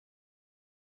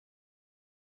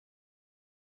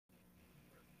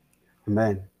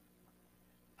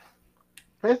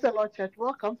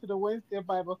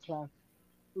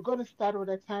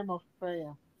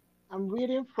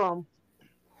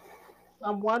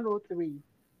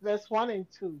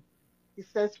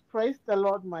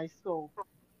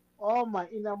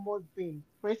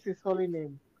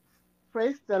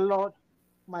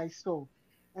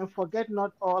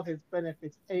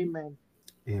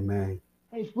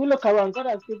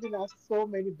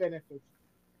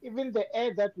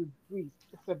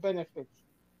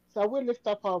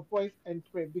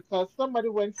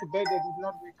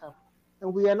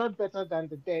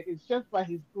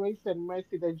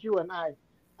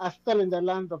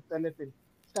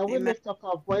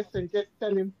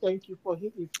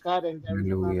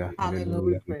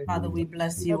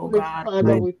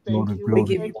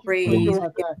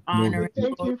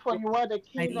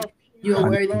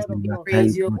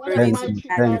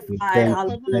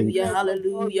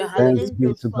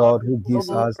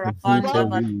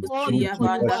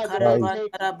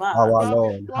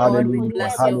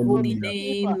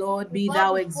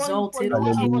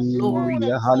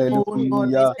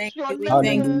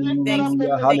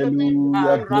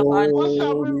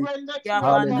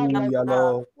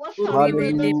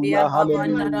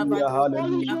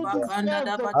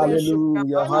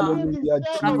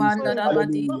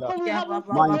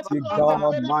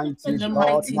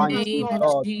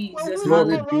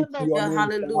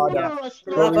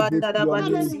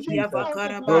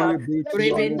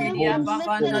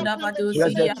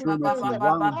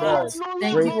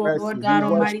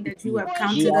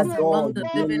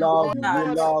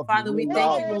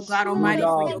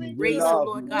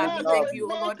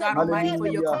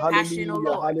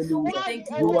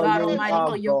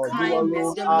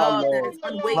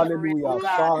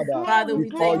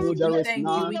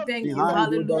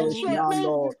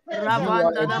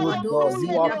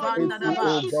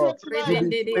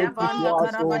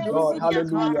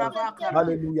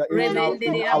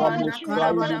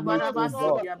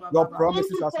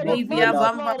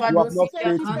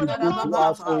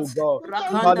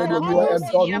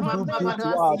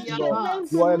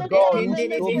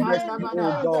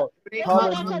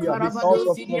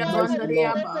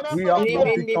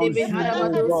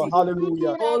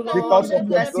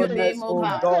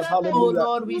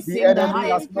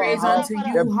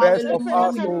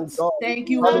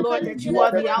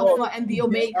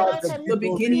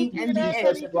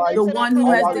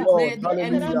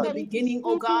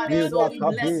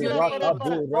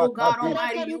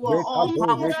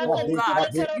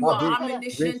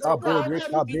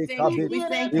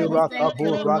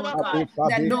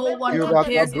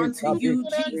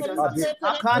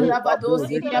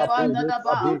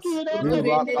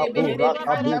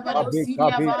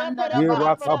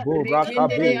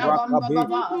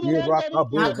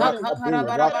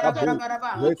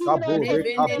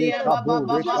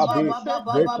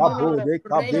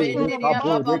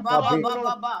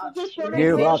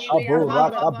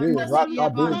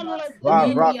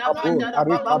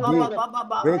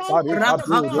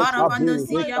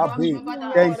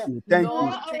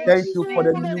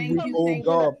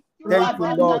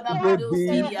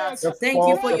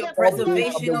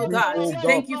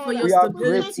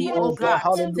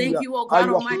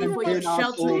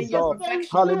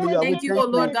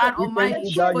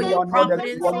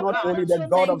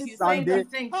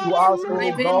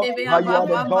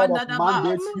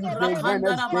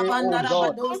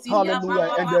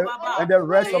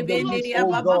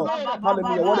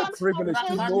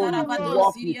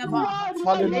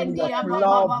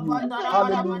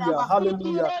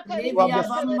hallelujah, to have the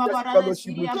sweetest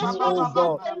fellowship with you, oh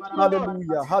God.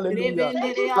 Hallelujah, hallelujah,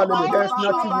 hallelujah. There's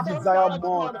nothing we desire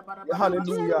more.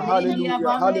 Hallelujah,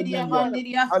 hallelujah, hallelujah,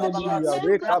 hallelujah.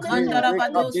 Rekabe,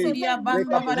 rekabe,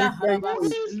 rekabe. We thank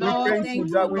you. We Lord, thank you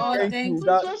thank you, that we Lord, thank thank you you.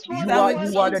 that Be you thou are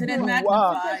exalted and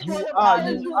magnified.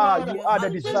 you are the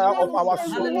desire of our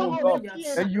soul, oh God. Hallelujah.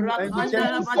 And we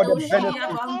thank Rakandara you for the badoshiya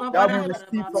benefits bamba that we bara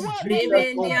bara receive ba. from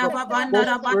Jesus, oh Rebende God, both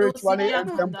ababandara spiritually badosiya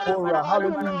and kandara temporal. bara bara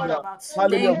bara bara Hallelujah. ba.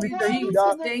 Hallelujah. Thank We you, thank you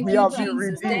Jesus. that Thank we you, have been Jesus.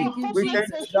 redeemed. Thank you, We thank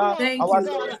Jesus. you that Thank our you,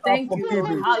 sins Lord. are Thank you,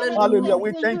 Lord. forgiven. Hallelujah. Hallelujah.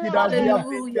 We thank you that we have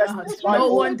been Hallelujah. justified, No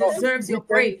oh one God. deserves We your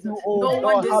thank praise. you, oh No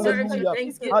one God. deserves your Hallelujah.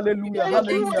 thanksgiving, Hallelujah. your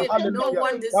Hallelujah. thanksgiving. No Hallelujah.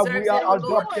 one That we deserves are it, oh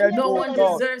Lord. adopted, No oh one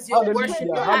God. deserves your worship,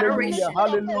 Hallelujah. your Hallelujah. adoration.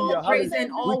 All Hallelujah. praise Hallelujah.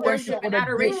 and We all thank you worship for and the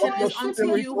gift of adoration your is unto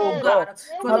spirit, you, oh oh God. God.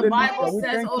 For the Bible Hallelujah. We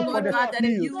says, thank oh you for Lord the God, that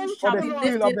if seal, you for shall the be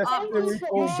seal of lifted the up, spirit,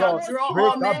 you oh shall God. draw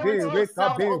all men Rekabe, unto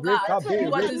yourself, rekabe, oh God. rekabe,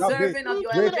 You are rekabe, deserving of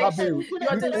your elevation. rekabe. You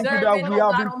are We Thank you deserve that it, we oh have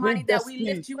God been Almighty, that we predestined.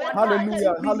 lift you on high.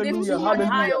 Hallelujah, We lift hallelujah, you on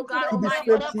high, hallelujah. oh God To be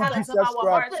Almighty, on shaped the through palace of Jesus our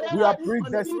Christ. hearts, oh We are God,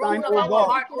 on the predestined, throne of oh our God,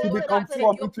 heart, oh to be Lord God. Take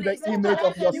conformed your into the place, oh image God.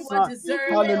 of your You are Son.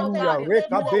 deserving, oh Hallelujah. God.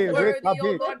 You are Rekabe, worthy,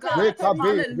 oh rekabe, Lord God. rekabe,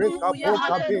 Hallelujah, rekabo,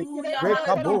 kabe, hallelujah,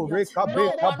 rekabo, hallelujah. rekabe,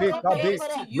 No one kabe, kabe, compares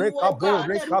to you, oh rekabo, God.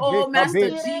 rekabe, Oh, Master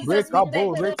kabe, Jesus, we rekabo,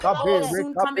 thank you. rekabe, Oh,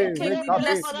 soon coming rekabe, King, we rekabe,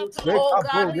 bless you. Oh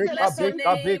God, rekabo, we bless your rekabe,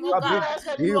 kabe, name, oh kabe, God.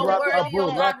 You are worthy,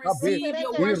 oh irakabo, God. rakabe, Receive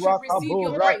your worship, receive irakabo,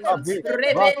 your praise. rakabe, rakabo,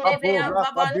 Rebendebea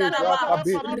rakabe, babandaraba.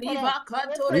 rakabe, Riba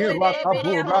kanto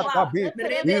rebedebeya baba. Irakabu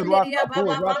Rebenderia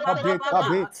baba baba baba Rakabe,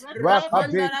 baba.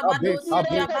 Rakandara Kabe,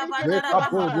 badosiria babandara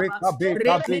baharaba.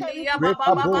 Rekendia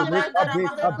baba baba bandara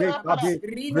baharaba.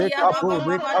 Rindia baba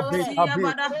baba dosiria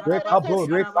badaharaba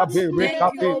kosharaba.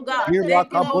 Thank you, oh God.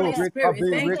 Thank you, Holy Spirit.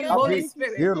 Thank you, Holy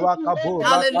Spirit.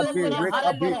 Hallelujah,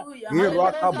 hallelujah,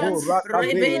 hallelujah.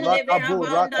 Rebende be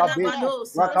abanda da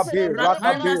badosa.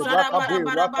 Rakanda sara bara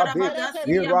bara bara bada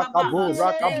siria babaha.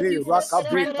 Thank you for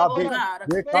strength, oh God.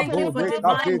 Thank you for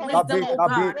divine wisdom, oh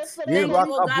God. Thank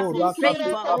you, oh God, for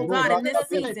favor, oh God, in this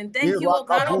season. Thank you, oh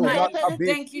God Almighty.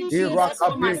 Thank you, Jesus,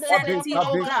 for my sanity,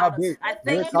 oh God. I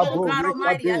thank you, oh God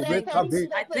Almighty. I thank you.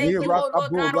 I thank you, oh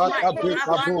Lord God Almighty.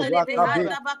 Rabanda de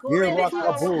behanda bakore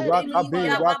beha.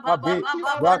 Remindia baba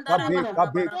baba banda da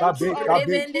bahara bara.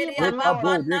 Rebenderia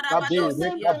babanda da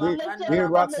badosia bakanda da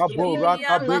ba.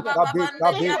 Rindia baba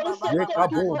babanderia baba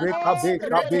babanda da ba.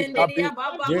 Rekenderia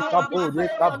baba baba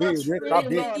bahara bara.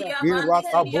 Rekendia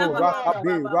banderia baba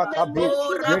baba baba.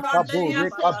 Oh, rabanderia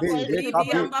baba.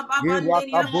 Ribia baba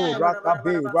banderia bara bara bara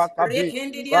bara.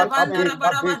 Rekenderia bandara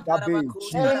bara bandara ba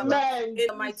kushara ba. Amen. In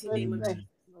the mighty Jesus' name of name.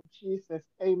 Jesus. Jesus.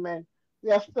 Amen.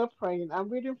 We are still praying. I'm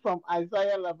reading from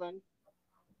Isaiah 11,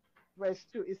 verse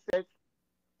 2. It says,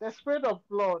 the Spirit of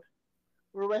Lord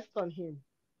will rest on him,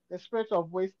 the Spirit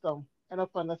of wisdom and of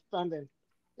understanding,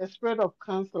 the Spirit of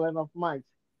counsel and of might,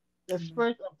 the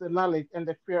Spirit of the knowledge and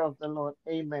the fear of the Lord.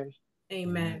 Amen.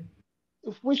 Amen.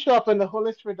 If we show up and the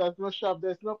Holy Spirit does not show up,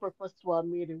 there's no purpose to our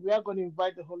meeting. We are going to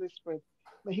invite the Holy Spirit.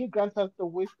 May He grant us the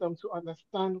wisdom to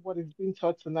understand what is being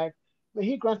taught tonight. May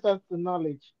He grant us the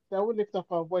knowledge. So we lift up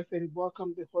our voice and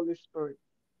welcome the Holy Spirit.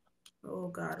 Oh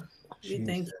God, we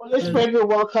thank you. Holy Spirit, we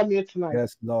welcome you tonight.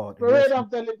 Yes, Lord. Spirit Yes, of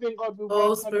the living God, we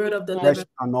Oh welcome Spirit you of the tonight. fresh living,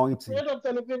 anointing, Spirit of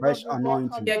the living fresh God, we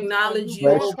welcome we anointing, you tonight. acknowledge We you,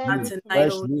 fresh oh welcome God, you wind, tonight,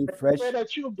 tonight. fresh oh wind, Lord. fresh, Pray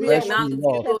that you We be fresh our acknowledge wind, you,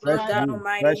 Lord, oh teacher fresh Lord tonight. God wind,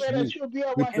 We fresh Almighty. pray that wind. you be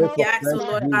We our And pray we for helper ask, oh fresh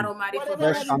Lord tonight. God wind, Almighty, for Whatever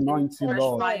fresh that fresh is being wind, anointing, said fresh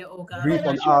Lord. tonight, fire, oh God we pray Breathe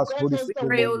on that Almighty. you us, grant Holy us We the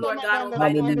pray, Spirit. oh wisdom Lord and God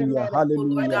Almighty, that understanding, Hallelujah, Lord. oh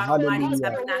Lord hallelujah, Whatever God you Almighty, have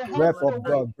hallelujah. your way, tabernacle, oh have Breath Lord your of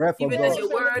God. way. God, breath of Even as God. Spirit your of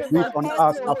the word living Breathe God, tells on us,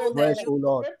 have us oh your way, Lord, that afresh, Lord. you O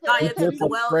Lord. We desire to pray for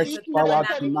dwell in fresh the power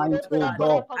tabernacle, oh tonight, Lord O God.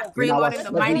 God. I In pray, our Lord, in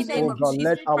the mighty service, name O of God, Jesus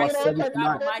let our Christ, oh service Lord God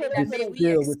tonight Almighty, be that may we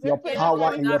filled with your experience, oh power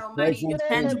Lord and God your Almighty, your presence, O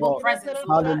tangible God. presence,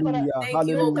 oh God. Hallelujah, Thank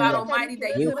you, oh God hallelujah. Almighty,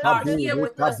 that you are Rekabe, here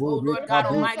with us, oh rekabu, Lord God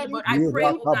rekabe, Almighty. But I pray,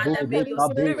 oh God, irakabu, that may your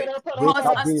rekabe, spirit cause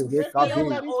us to rekabe.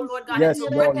 feel, oh Lord God, and Yes, to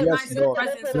Lord. Yes, recognize your Lord.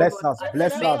 presence, oh Bless Lord us. God.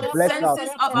 Bless May us. the Bless us,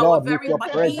 senses of our Lord, with very your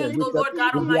beings, presence, oh Lord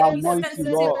God with the Almighty, be anointing,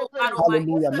 sensitive, Lord. oh God Almighty.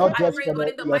 Hallelujah. Not I just pray, for Lord,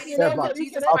 in the your mighty name servant, of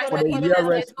Jesus but Christ, for that the even as there's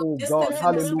hearers, no oh God. distance in the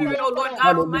Hallelujah. spirit, oh Lord God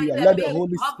Hallelujah. Almighty, that Let the may you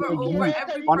Holy hover Spirit over move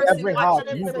every on person every heart,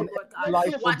 watching this, move oh on Let God, every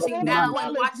life, oh God, watching tonight. now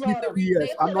and Give watching the ears,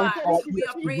 replay, oh anoint God. our We ears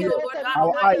are to praying, hear, oh Lord God our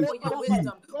Almighty, eyes for to your see,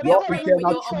 wisdom. We your are praying for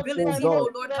internal your truth, oh ability, God.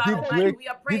 oh Lord God Almighty. We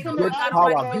are Give praying, oh great Lord God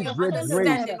Almighty, power, for give your great grace.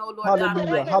 understanding, oh Lord God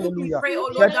Hallelujah. Almighty. We Hallelujah. pray, oh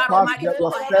Lord Stretch God past Almighty, your for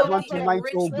a servant healthy and tonight, oh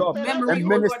rich God, memory, and oh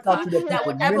Lord minister God, to the that people.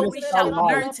 whatever we Minister shall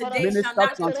life, learn today shall minister not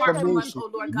depart from us, transformation, oh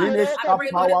Lord God. I minister pray, Lord,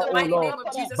 in power, the oh mighty Lord, name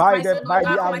of Jesus Christ, oh by Lord the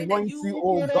God Almighty, that anointing, you,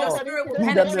 oh your God. spirit will Do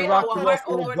the penetrate our heart, miraculous,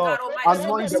 oh oh Lord God God. Almighty, so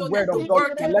Anoint much the so that word the of God word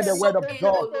tonight. can Let the word soak of in,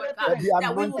 God oh Lord God, be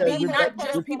that we will anointed be with not with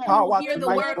just people who power hear the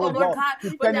tonight, word, oh oh Lord God, God,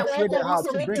 to but that we penetrate will the heart,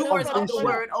 also to be bring doers of the conviction.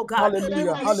 word, oh God. We will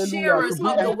Hallelujah, be hallelujah, to sharers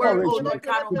bring of the word, oh encouragement, Lord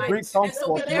God to Almighty. bring And so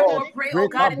comfort, therefore, Lord. pray, oh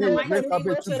God, in the mighty name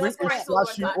of To bring Jesus Christ, oh Lord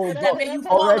instruction, God, oh that God. may you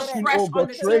fall Correction, afresh oh on God.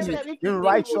 the teaching Training in today, oh Lord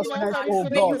righteousness, God. oh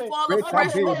May God. you fall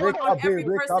afresh, oh Lord, on every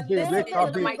person listening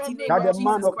in the mighty name That of the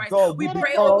man Jesus of Christ. God will We be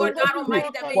pray, oh thoroughly Lord God equipped Almighty,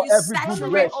 that may for you every good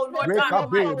saturate, work. oh Lord God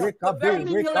Almighty, the very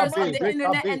pillars of the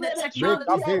internet and the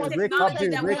technology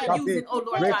that we are using, oh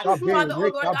Lord God. Father, oh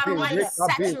Lord God Almighty,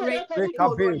 saturate it,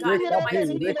 oh Lord God, in the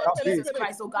mighty name of Jesus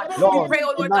Christ, oh God. We Lord, pray,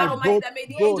 oh Lord God tonight Almighty, that may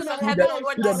the go angels of heaven, oh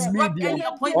Lord, to the disrupt medium any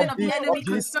appointment of the enemy of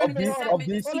concerning this this segment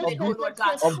this evening, oh Lord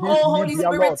God. of this Oh, Holy media,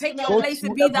 Spirit, Lord. take your Go place and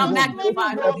through be every thou home, go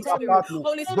magnified, through Holy every Spirit. apartment,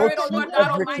 Holy go Spirit, oh through Lord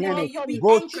God every Almighty, may clinic, you be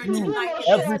go anchored through tonight in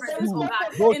this every presence, oh school,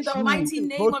 God, in the mighty go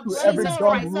name of through every Jesus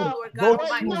dorm Christ, oh room, Lord God go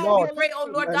Almighty. through, We Lord, pray, oh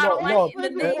Lord God Lord, Almighty, in the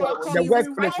name of the Jesus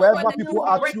workplace, Christ, oh wherever God, that you people will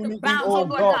are break the tuning in, bounds, oh oh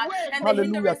Lord God. God, and the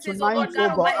Hallelujah. hindrances, oh Tonight, Lord oh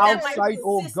God God, Almighty, that might outside,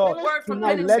 oh resist God. the word from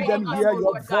Tonight, let penetrating them us, hear oh your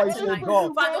Lord God, voice, oh tonight.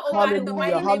 God. Father, oh God, in the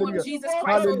Hallelujah, mighty name of hallelujah, Jesus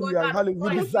Christ, oh Lord hallelujah, God, hallelujah. We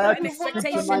Almighty, we desire are in to speak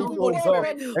expectation, tonight, oh oh Holy God.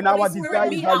 Spirit. And Holy our Spirit, desire is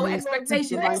meet that our you will speak expectations,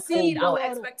 tonight, oh exceed our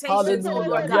God. expectations, oh Hallelujah.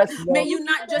 Lord God. Yes, May Lord. you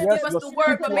not just Yes, give us Lord. the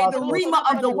word, Speak but to may us, the Lord. rhema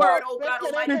Speak of the to us. word, oh God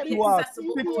Almighty, Speak be to us.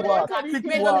 accessible, Speak oh to Lord us. God. Speak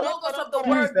May to the us. logos of the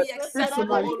word Jesus. be Speak accessible,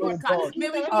 tonight, oh oh Lord God. God. May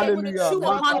we be able to Hallelujah. chew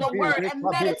upon the Rakabe, word and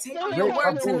rekabe, meditate on your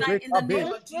word rekabo, tonight in the rekabe,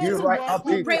 name of Jesus Christ.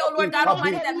 We irakabe, pray, oh kabe, Lord God kabe,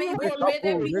 Almighty, that we pray rekabo,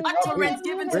 there be rekabe, utterance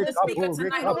given to the speaker rekabo,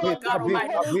 tonight, oh rekabe, Lord God kabe,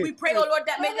 Almighty. kabe, We pray, oh Lord,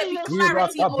 that may there be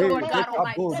clarity, oh irakabe, Lord God rekabo,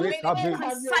 Almighty. May there be rekabe,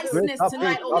 conciseness rekabe,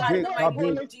 tonight, oh God, in kabe, the mighty kabe,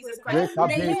 name of Jesus Christ.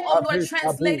 May rekabe, you, oh Lord, kabe,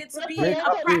 translate kabe, it to being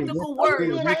a practical word,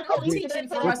 rekabe, practical rekabe, teaching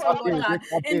for us, oh Lord God,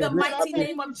 in the mighty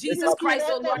name of Jesus Christ,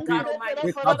 oh Lord God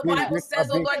Almighty. For the Bible says,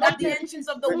 oh Lord, that the entrance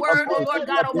of the word, oh Lord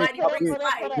God Almighty, brings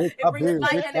light. It brings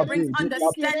light and it brings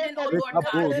understanding, oh Lord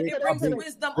God. It brings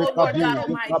wisdom, oh Lord God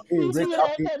Almighty.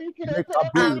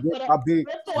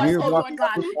 To us, oh Lord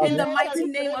God, in the mighty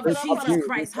name of Jesus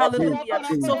Christ. Hallelujah.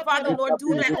 So, Father, Lord,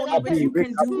 do that only which you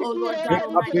can do, oh Lord God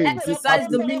Almighty. Exercise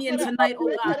dominion tonight,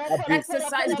 oh God.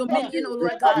 Exercise dominion, oh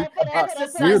Lord God.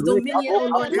 Exercise dominion, oh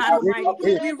Lord God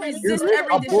Almighty. We resist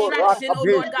every distraction, oh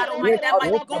Lord God Almighty, that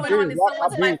might be going on in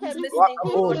someone's life who's listening,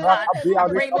 oh Lord God. I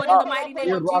pray, Lord, in the mighty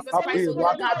name of Jesus Christ, oh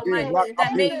Lord God Almighty,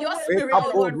 that may your spirit,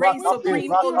 oh Lord, reign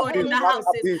supreme, oh Lord, in the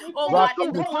houses, oh God,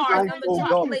 in the cars, Tonight, on the oh job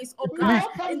God, place, oh God,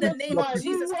 please in the speak to name your of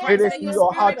people. Jesus It Christ. is May in your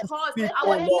your heart spirit to cause speak,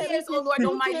 our oh Lord. ears, oh Lord Speak,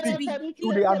 Almighty, to speak be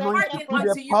through the anointing, hearken through the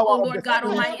unto you, oh power of the Lord God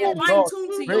Spirit, Almighty, and oh fine God. tune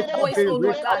to your voice, Rekabe, oh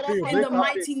Lord God, rekabe, in the rekabe.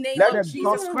 mighty name Let of them Jesus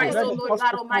gospel, Christ, let oh the Lord God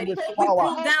gospel come Almighty. with We power.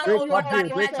 pull down, oh Lord God,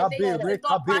 Rekabe, rekabe, imaginations and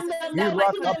thought rekabe. processes that might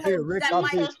Irakabe,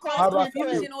 might rekabe, cause arakabe,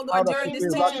 confusion, oh Lord, during this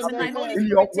arakabe, teaching tonight. rakabe. Holy In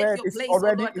your Spirit, take word your is place, oh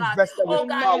already Lord God. invested with Oh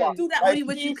God, power. do that Like only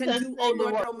what you can do, oh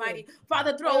Lord God Almighty.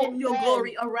 Father, throw your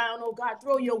glory around, oh God,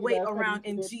 throw your weight around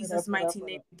in Jesus' mighty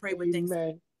name. We pray with thanks.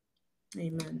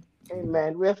 Amen.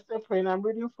 Amen. We're still praying. I'm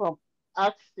reading from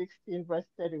Acts 16, verse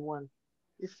 31.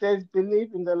 It says, believe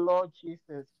in the Lord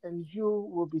Jesus, and you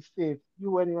will be saved,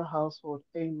 you and your household.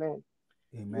 Amen.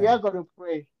 We are Amen. going to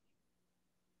pray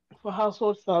for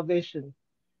household salvation.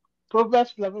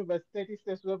 Proverbs 11, verse 30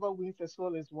 says, whoever wins a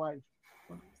soul is wise.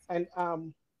 And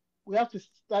we have to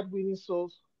start winning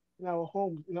souls in our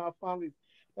homes, in our families.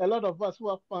 There are a lot of us who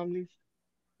have families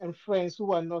and friends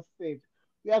who are not saved.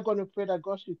 We are going to pray that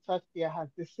God should touch their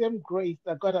hearts. The same grace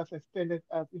that God has extended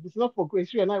us. If it's not for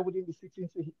grace, you and I wouldn't be sitting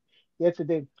here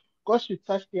today. God should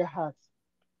touch their hearts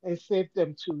and save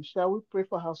them too. Shall we pray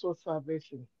for household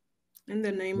salvation? In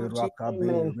the name of Jesus.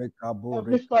 Amen. Rekabo,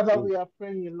 Heavenly Father, rekabe, we are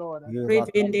praying, Lord. irakabe, Pray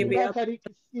rekabe,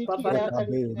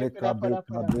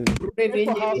 kabe,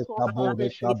 for household rekabo,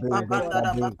 salvation rekabe, tonight, Lord.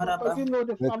 rekabe, Because you know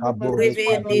the family rekabo, members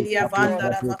who are not rekabe, saved, kabe, Lord.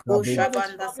 kabe, kabe, God is family members who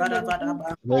are rekabo, not saved, rekabe,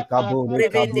 Lord. rekabo, I pray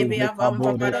that you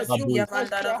rekabe, will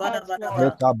touch their hearts,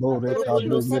 Lord. rekabo, I pray that you rekabe,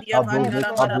 will touch their rekabo,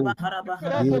 hearts, Lord.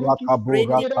 rekabe, We pray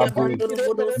that irakabo,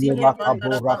 rakabe,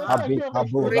 irakabo, rakabe,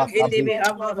 kabo, rakabe,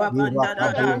 Lord. We pray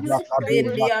irakabo, that you rakabe, extend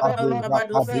it, rakabe, Lord,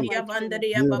 to rakabe, them, my children.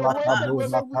 irakabo,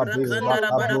 Whoever wins rakabe, the soul in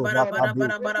rakabo, our home, Lord. rakabe,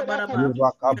 irakabo,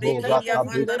 rakabe, kabe,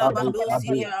 kabe, Papa,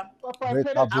 I pray that rekabo,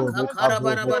 you touch our rekabo,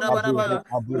 children, my rekabe, God.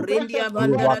 rekabo, You touch us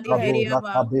from top to irakabo, head.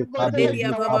 rakabe, You go kabe, down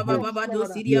in our rekabo, hearts,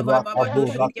 Lord. irakabo,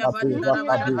 rakabe, rakabe,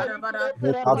 rekabo,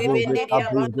 rekabe,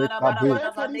 rekabe, irakabo,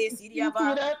 rakabe,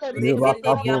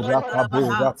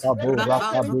 rakabo,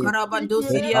 rakabe, rekabe,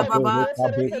 rekabe, kabe,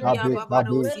 kabe, rekabo, rekabe,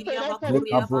 rekabo,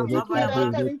 rekabe, rekabo, rekabe,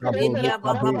 rekabe, rekabe,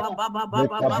 rekabe,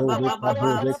 irakabo,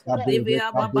 rekabe, rekabo, rekabe,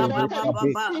 rekabo, rekabe,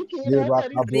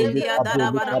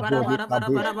 rekabo, rekabe,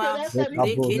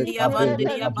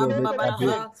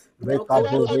 rekabo,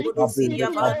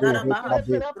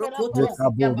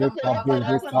 rekabe, rekabe,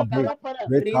 rekabe,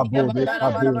 rekabo,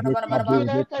 rekabe, rekabe, rekabo, rekabe, rekabe, rekabe, rekabo, rekabe,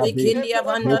 rekabe,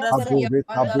 rekabo,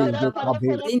 rekabe, rekabe,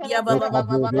 rekabe,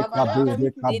 rekabo, rekabe, rekabe, irakabo, rekabe,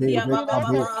 rekabe,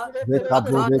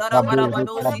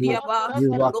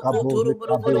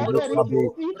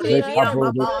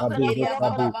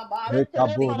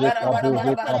 rekabo, rekabe,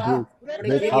 rekabe,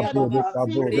 rekabo, rekabe,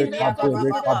 rekabe, rekabo,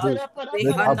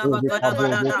 rekabo, rekabe,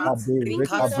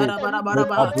 rekabe, rekabo,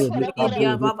 rekabo, rekabe, rekabe,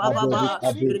 rekabo,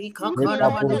 rekabe,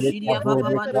 rekabo,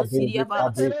 rekabe,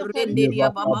 rekabo, rekabo,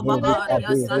 rekabe, rekabe,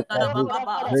 irakabo, rekabe,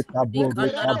 rekabe, rekabo,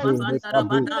 rekabe,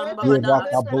 rekabe,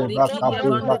 irakabo,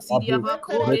 rakabe, rakabe,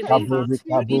 rekabo, rekabo,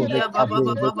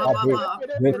 rekabe,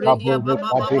 rekabe, rekabo,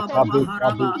 rekabe, kabe,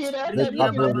 kabe,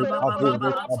 rekabo,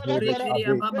 rekabe,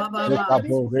 rekabe, rekabe,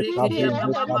 rekabo,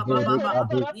 rekabe, rekabe,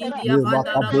 rekabe,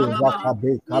 irakabe,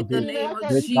 rakabe, In the kabe, name of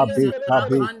rekabe, Jesus,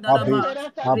 kabe, kabe,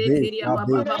 Rakandaraba, kabe, Rekedia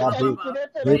kabe, Baba Baba kabe, Baba,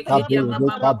 rekabe, Rekedia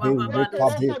Baba rekabe, Baba Baba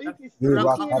rekabe, Dosita,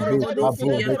 Irakabe Kabo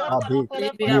Rekabe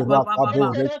Irakabo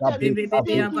Rekabe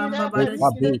Kabe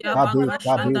Rekabe Kabe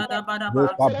Kabe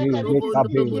Rekabe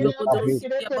Rekabe Rekabe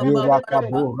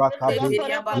Irakabo Rakabe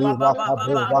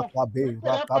Irakabo Rakabe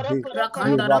Rakabe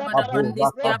Irakabo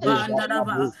Rakabe Rakabe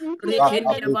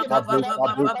Rakabe Kabe Kabe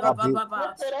Kabe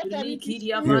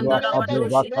Irakabe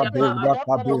Rakabe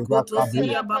Rakabe Rakabe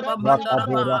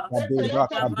Rakabe Rakabe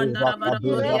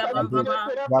Rakabe Rakabe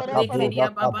Rakabe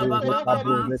Rakabo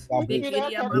Rakabe Rekabe Rekabe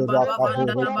Irakabo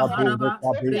Rekabe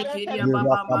Rekabe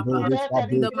Irakabo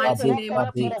Rekabe In the mighty Kabe name of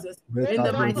Kabe Jesus. In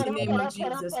the Rekabe mighty name Rekabe. of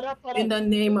Jesus. In the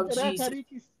name of Jesus. In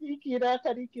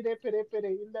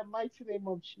the mighty name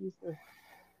of Jesus.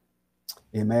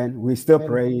 Amen. We still Amen.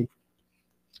 pray.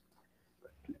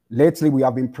 Lately, we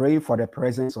have been praying for the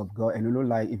presence of God, and you know,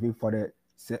 like even for the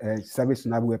service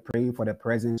tonight, we're praying for the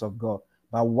presence of God.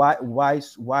 But why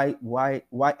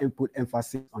put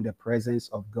emphasis on the presence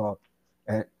of God?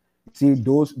 See,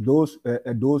 those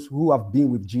who have been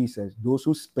with Jesus, those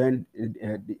who spend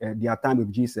their time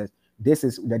with Jesus. This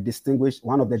is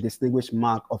one of the distinguished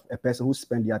mark of a person who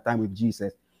spend their time with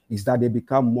Jesus is that they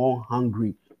become more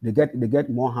hungry. They get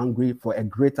more hungry for a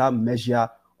greater measure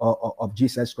of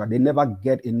Jesus Christ. They never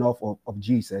get enough of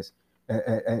Jesus.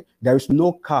 There is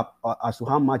no cap as to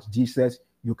how much Jesus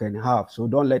you can have. So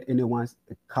don't let anyone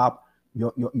cap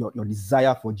your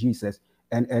desire for Jesus.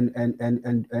 And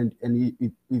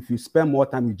if you spend more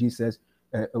time with Jesus,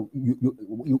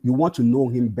 you want to know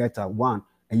him better, one,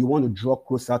 and you want to draw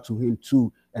closer to him,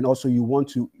 two, and also you want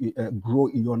to grow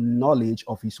in your knowledge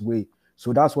of his way.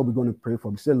 So that's what we're going to pray for.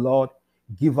 We say, Lord,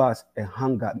 give us a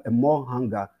more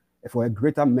hunger for a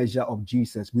greater measure of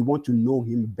Jesus. We want to know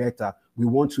him better. We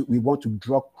want to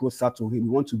draw closer to him. We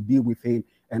want to be with him,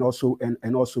 and also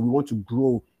we want to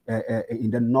grow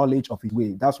in the knowledge of his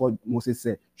way. That's what Moses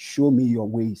said. Show me your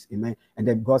ways, amen. And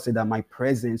then God said that my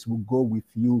presence will go with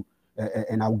you,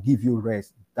 and I will give you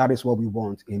rest. That is what we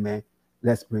want, amen.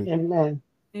 Let's pray. Amen.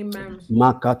 Amen.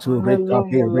 Makatu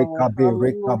rekabe rekabo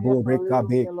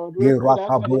rekabe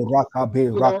irakabo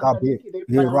rakabe rakabe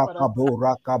irakabo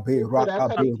rakabe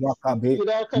rakabe rakabe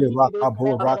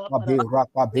irakabo rakabe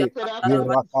rakabe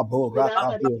irakabo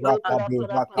rakabe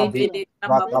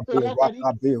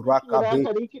rakabe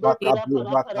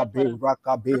rakabe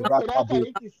rakabe rakabe.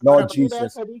 Lord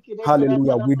Jesus,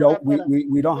 hallelujah. We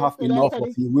don't have enough of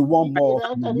you. We want more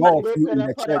of you in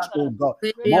the church, oh God,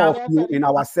 more of you in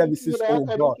our services, oh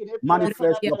God.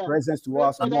 Manifest your presence to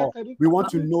us more. We want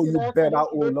to know you better, oh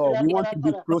Lord. We want to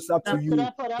be closer to you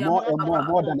more and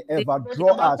more than ever.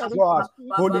 Draw us, Holy Spirit,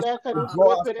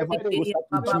 draw us ever closer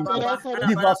to Jesus.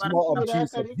 Give us more of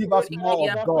Jesus. Give us more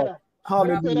of God.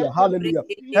 Hallelujah, hallelujah.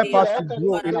 Help us to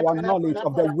grow in our knowledge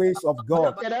of the ways of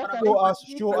God.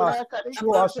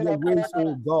 Show us your ways,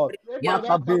 oh God.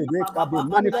 Makabe, rekabe.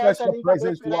 Manifest your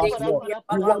presence to us, Lord.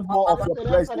 We want more of your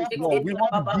presence, Lord. We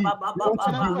want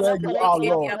to be where you are,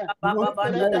 Lord. We want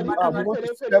to be where you are. We want to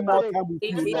spend more time with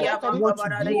you, Lord. We want to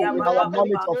grow in our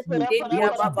knowledge of you. We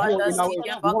want to grow in our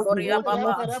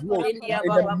grow in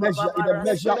the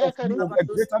measure of you, a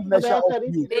greater measure of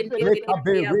you.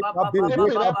 Rekabe, rekabe,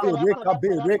 rekabe, rekabe,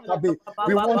 rekabe.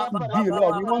 We want to be,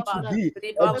 Lord. We want to be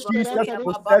a Jesus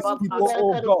possessed people,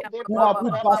 oh God,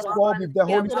 who basketball with the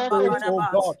Holy Spirit, oh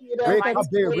God.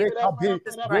 Rekabe, rekabe,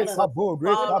 rekabo,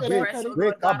 rekabe,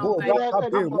 rekabo,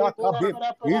 rakabe, rakabe,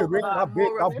 rekabe,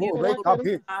 kabo,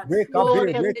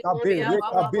 rekabe,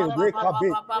 rekabe.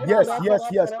 Yes.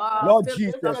 Lord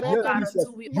Jesus,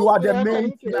 you are the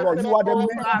main thing, Lord. You are the main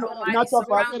thing. Matter of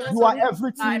fact, you are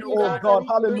everything, oh God.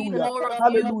 Hallelujah.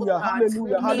 Hallelujah.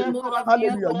 Hallelujah.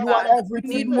 Hallelujah. You are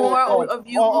everything, oh God.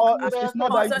 It's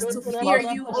not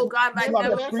that you have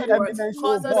the preeminence,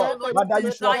 oh God, but that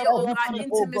you shall everything,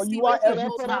 oh God. You are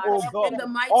everything, oh God.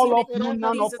 All of you,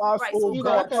 none of us, oh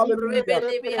God. Hallelujah.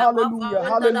 Hallelujah.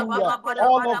 Hallelujah.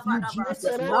 All of you,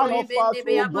 Jesus. None of us,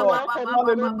 oh God.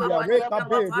 Hallelujah.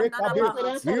 Rekabe, rekabe.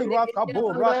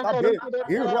 Irakabo, rakabe.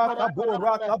 Irakabo,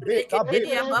 rakabe, kabe.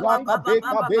 Rakabe,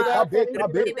 kabe, kabe,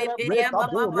 kabe.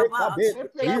 Rekabo, rekabe.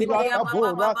 Irakabo,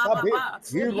 rakabe.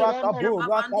 Irakabo,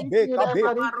 rakabe, kabe.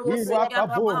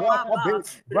 Irakabo, rakabe.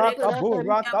 Rakabo,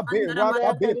 rakabe,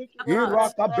 rakabe.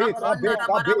 Irakabe, kabe,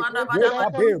 kabe.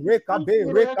 Rekabe, rekabe,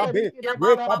 rekabe.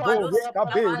 Rekabo,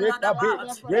 rekabe, rekabe.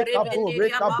 Rekabo,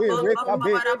 rekabe,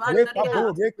 rekabe.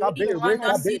 Rekabo, rekabe,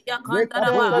 rekabe.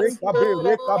 Rekabo, rekabe,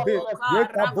 rekabe.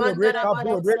 Rekabo,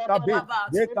 rekabo, rekabe.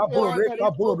 Rekabo,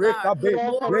 rekabo, rekabe.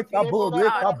 Rekabo,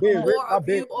 rekabe,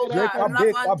 rekabe. Rekabe,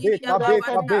 kabe, kabe,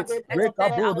 kabe.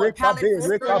 Rekabo, our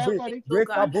palaces, oh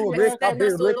God. Extend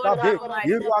us, oh Lord God Almighty.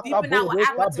 Deepen our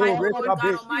appetite, oh Lord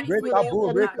God Almighty, for you,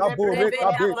 oh God.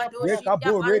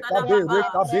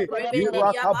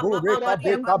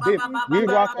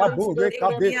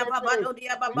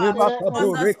 Give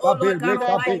us, oh Lord God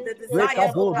Almighty, the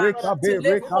desire, oh God, to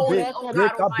live holy, oh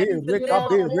God Almighty, to live a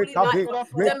holy life,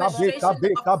 a demonstration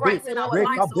of Christ in our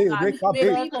lives, oh God. May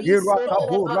we be so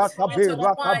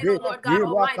intertwined, oh Lord God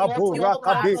Almighty, with you, oh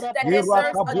God, that it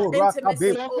serves an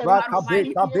intimacy, oh God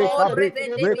Almighty. Oh,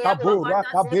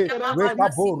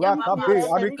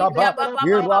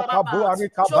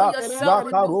 show yourself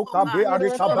renewed, oh God.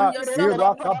 Show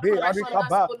yourself refreshing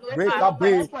us, oh Lord God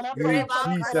Almighty. In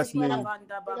Jesus' name.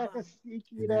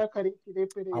 In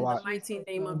the mighty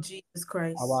name of Jesus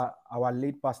Christ. Our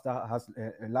late pastor has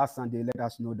last Sunday let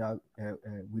us know that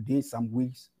within some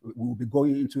weeks we will be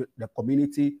going into the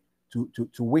community to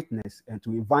witness and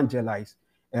to evangelize.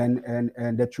 And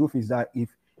the truth is that if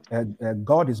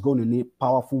God is going to need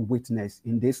powerful witness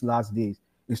in these last days,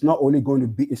 it's not only going to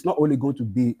be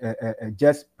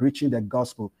just preaching the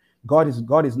gospel. God is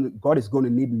going to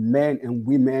need men and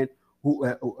women who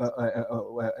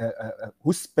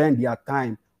spend their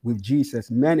time with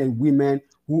Jesus, men and women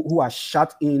who are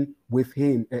shut in with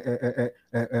Him,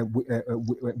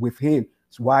 with Him.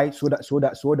 Why? So that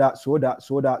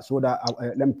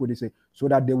let me put it this way, so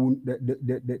that they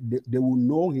will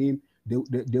know Him, they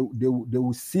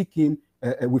will seek Him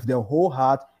with their whole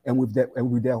heart and with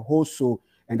their whole soul.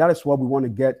 And that is what we want to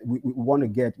get. We want to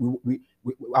get.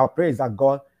 Our prayer is that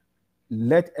God,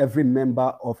 let every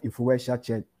member of Influential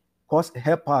Church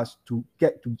help us to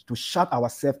get to shut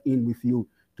ourselves in with you,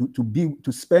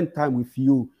 to spend time with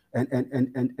you, and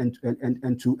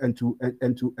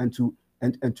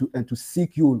to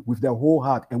seek you with their whole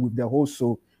heart and with their whole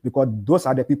soul, because those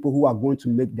are the people who are going to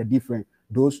make the difference.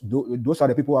 Those are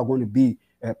the people who are going to be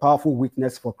a powerful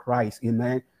witness for Christ.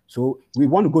 Amen. So we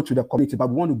want to go to the community, but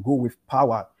we want to go with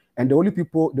power. And when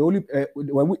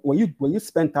you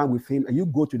spend time with Him and you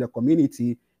go to the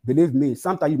community, believe me,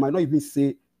 sometimes you might not even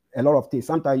say a lot of things.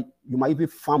 Sometimes you might even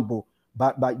fumble.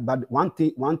 But one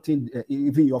thing,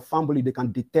 even your family, they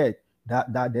can detect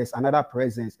that there's another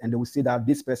presence, and they will see that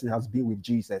this person has been with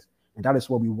Jesus, and that is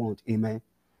what we want. Amen.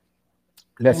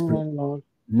 Let's pray. Lord.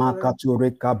 Makato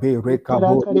rekabe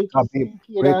rekabo rekabe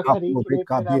rekabo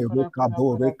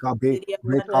rekabe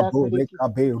rekabo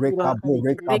rekabe rekabo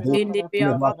rekabe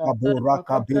rekabo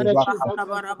rekabe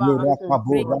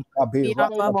rekabo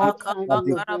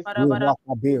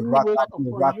rakabe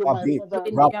rakabe.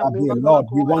 Lord,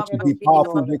 we want to be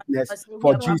powerful witness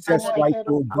for Jesus Christ,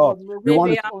 oh God. We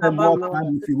want to spend more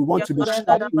time with you. We want to be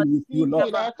shut in with you,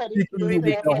 Lord. Seeking you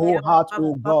with the whole heart,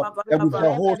 oh God, and with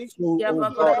the whole soul, oh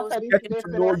God. Getting to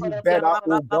know you better,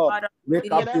 oh God.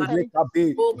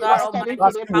 Oh God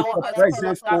Almighty, empower us,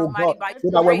 presence, oh God, so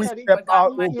that when we step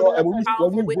out, oh God, and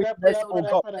when we witness, oh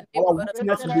God, our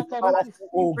witness will be powerful,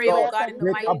 oh God. You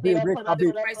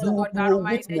will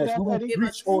witness, we will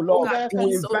preach, oh Lord, we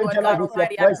will evangelize with your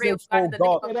presence, oh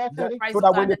God, so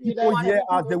that when the people hear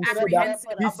us, they will say that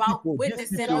these people,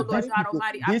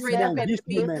 these men, these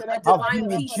women have been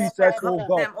with Jesus, oh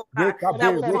God.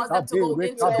 And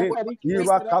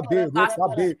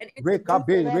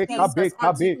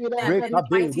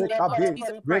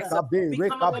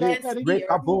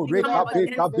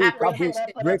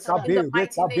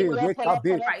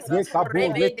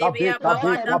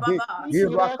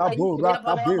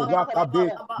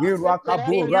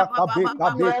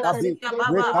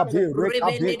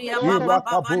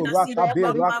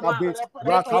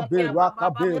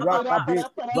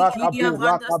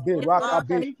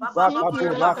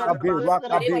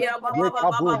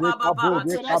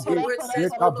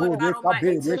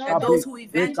those who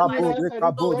evangelize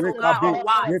those who are our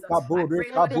wives, I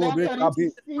pray, Lord, in the name of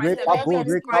Jesus Christ, that may we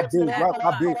ascribe to that, oh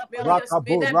God.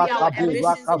 May that be our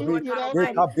ambitions, oh Lord God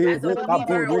Almighty, as a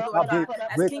believer, oh Lord God,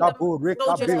 as kingdom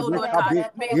soldiers, oh Lord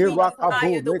God. May we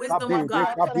desire the wisdom of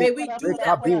God. May we do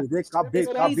that which is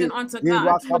pleasing unto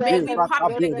God. May we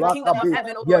populate the kingdom of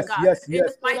heaven, oh Lord God. In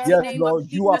the mighty name Lord,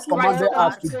 of you have Jesus Christ, commanded oh God.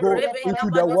 us to go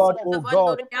into the world, oh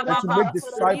God, and to make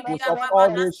disciples of all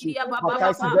nations,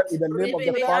 baptizing them in the name of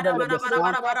the Father and of the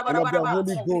Son and of the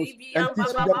Holy Ghost, and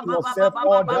teaching them to yourself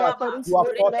all that you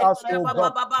have taught us, oh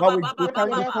God. But we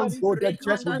can't go there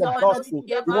just with the gospel.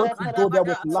 We want to go there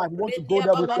with life. We want to go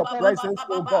there with your presence,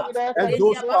 oh God. And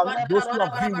those who have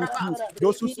been with you,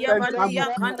 those who spend time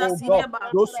with you, oh God,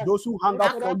 those who hang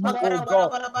out for you, oh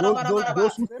God,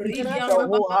 those who seek you with their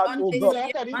whole heart, oh God,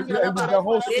 and with their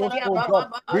whole soul, oh God.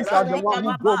 These are the ones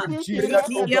who go with Jesus,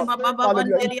 oh God.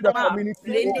 Hallelujah. Into the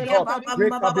community, oh God.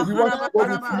 Rekabe. We want to go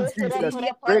with you, Jesus.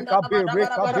 Rekabe,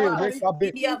 rekabe,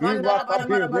 rekabe.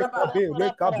 Irakabe, rekabe,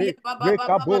 rekabe.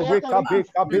 Rekabo, rekabe,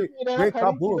 kabe.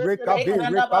 Rekabo, rekabe,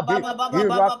 rekabe.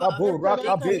 Irakabo,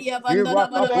 rakabe.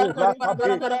 Irakabo,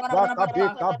 rakabe. Rakabe,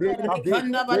 kabe, kabe.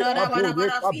 Rekabo,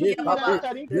 rekabe, kabe.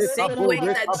 The same Rekabo, way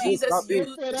that rekabe, Jesus kabe.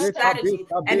 used Rekabe, strategy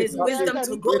and kabe, his kabe. wisdom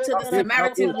to go to the Rekabe, kabe.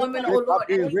 Samaritan woman, oh Lord,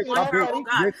 and Rekabe, he touched her, rekabe. oh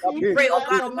God. We Rekabe, pray, oh kabe,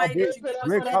 God Almighty, kabe. that you give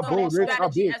us wisdom Rekabo, and strategy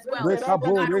rekabe. as well. Oh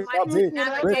Rekabo, God Almighty, to rekabe.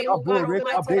 navigate, oh Rekabo, God Almighty,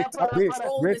 rekabe, and to kabe.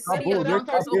 control the city Rekabo, around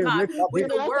us, oh rekabe, God, with rekabe.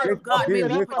 the word of God. May Rekabe, we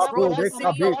rekabo, control the city,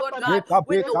 rekabe. oh Lord God,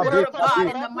 with Rekabe, the kabe, word of God kabe.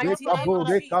 in the mighty name Rekabo, of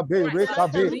Jesus rekabe, Christ.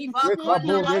 rekabe. Riva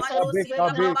kanda Rekabo, babado rekabe, siria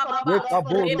kabe. baba baba. Rekabo,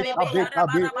 Rebebe rekabe, yara kabe.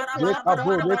 bara bara bara bara Rekabo,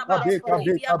 bara bara bara. rekabe, kabe,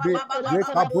 Ribia kabe. baba baba babado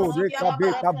Rekabo, siria rekabe,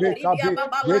 baba. kabe, Ribia kabe.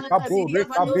 baba bando Rekabo, siria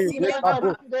bando rekabe, siria rekabo.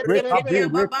 baba. Rekabe, Rekebia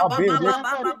baba rekabe, baba rekabe.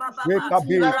 baba baba baba.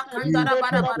 Rekabe. Rakanda In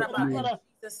bara bara Jesus' bara. name. In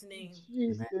Jesus' name.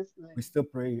 Amen. Jesus' name. We still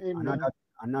pray. Amen.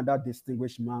 Another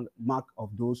distinguished mark of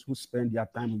those who spend their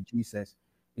time with Jesus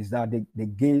is that they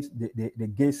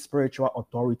gain spiritual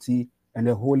authority and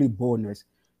a holy boldness.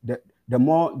 The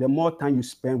more time you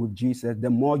spend with Jesus, the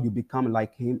more you become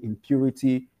like him in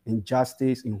purity, in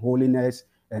justice, in holiness,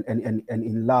 and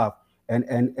in love. And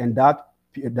that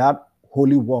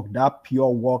holy walk, that pure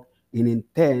walk, in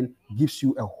turn gives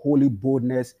you a holy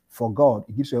boldness for God.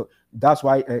 It gives you. That's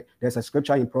why there's a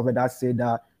scripture in Proverbs that said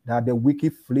that the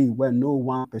wicked flee where no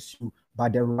one pursue,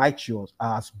 but the righteous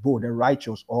are as bold. The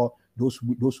righteous, or those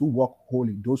who walk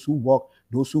holy, those who walk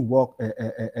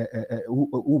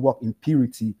in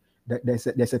purity.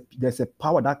 There's a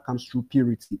power that comes through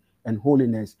purity and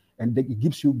holiness, and it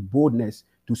gives you boldness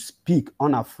to speak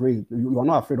unafraid. You are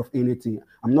not afraid of anything.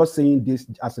 I'm not saying this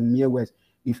as a mere words.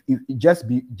 If just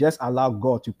allow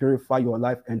God to purify your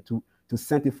life and to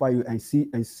sanctify you, and see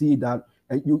that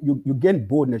you gain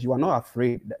boldness. You are not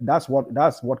afraid. That's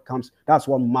what comes. That's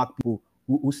what marks people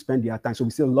who spend their time. So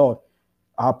we say, Lord,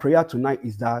 our prayer tonight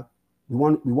is that we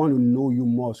want to know you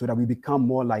more, so that we become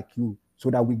more like you, so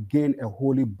that we gain a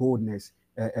holy boldness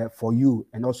for you,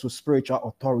 and also spiritual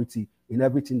authority in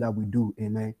everything that we do.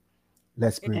 Amen.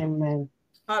 Let's pray. Amen.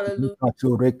 Hallelujah.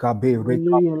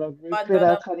 Hallelujah, Lord.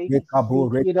 Rekera kariki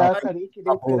sikira kariki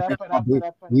rekera para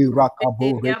para para. Irakabo,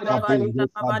 Rekera rekabe, kariki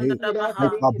rekabe, sikira kariki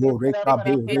rekabo, rekera para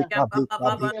rekabe, para. rekabe,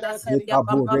 kabe, Rekera kariki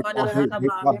rekabo, sikira rekabe, kariki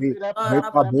rekabe, rekera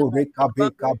para para rekabo, para. rekabe,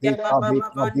 kabe, Rekera kabe,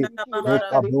 kariki kabe, sikira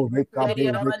rekabo, kariki rekera rekabe,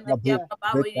 para para rekabe,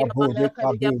 para. rekabo, Rekera rekabe,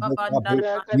 kariki rekabe,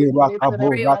 sikira kariki I rekera irakabo,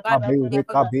 pray, oh para God, para rakabe, para Jesus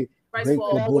para. rekabe, Christ,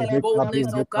 for a Rekera rekabo, holy kariki rekabe,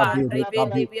 boldness, oh rekabe, God. sikira para para.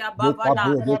 rekabe, rekabo,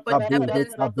 Rekera For the para rekabe, para evidence, para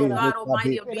rekabe, oh para. God rekabe,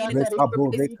 Almighty, of being Rekera in secret rekabo, kariki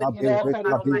places with rekabe, you, sikira oh God rekabe,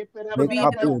 kariki Almighty. para For para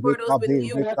being in the para. rekabo, corridors with rekabe,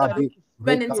 you, oh Rekera God. rekabe, kariki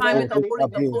Spending time rekabo, in the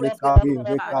holy of rekabe, holies with you, rekabe, oh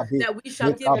God. rekabe, That we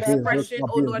shall give expression,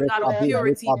 oh Lord God, of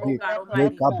purity, oh God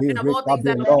Almighty. And of all things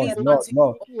that be Lord, pleasing Lord, unto you,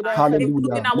 Lord. oh God. Hallelujah.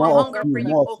 Including our More of hunger you, for you,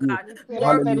 more of oh you. God.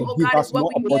 More of you, Hallelujah. oh Give God, is us what more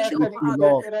we need, oh opportunity, Father.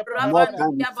 Lord. More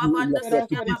time with you, like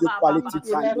to give you quality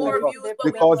time, oh More of God. you is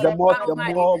what we Because need, oh God the Almighty,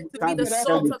 more to be time the we spend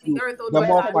salt with of the you, earth, oh the Lord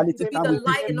more God, quality to be time the we give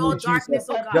light to in you, all Jesus. darkness,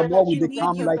 oh The God. more we We need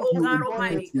become you, like oh you God in Almighty.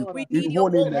 purity, We in need your holiness,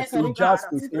 boldness, oh in God.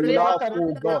 justice, in love,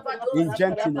 oh God, in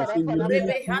gentleness, in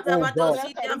humility, oh God.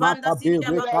 Makabe,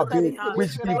 rekabe,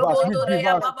 which give us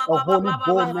a holy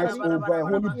boldness, oh God, a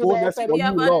holy boldness for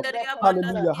you, Lord.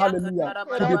 Hallelujah, hallelujah.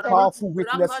 To be powerful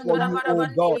witness for you, oh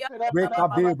God.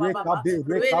 Rekabe, rekabe,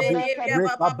 rekabe,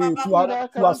 rekabe.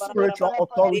 To our spiritual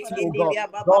authority, oh God.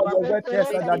 God, your word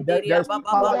tells us that there's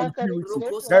power in purity.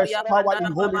 There's power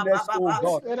in holiness, oh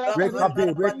God.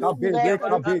 Rekabe, rekabe,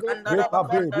 rekabe,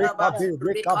 rekabe, rekabe,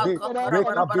 rekabe,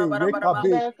 rekabe,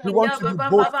 rekabe. We want to be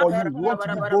both for you. We want to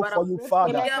be both for you,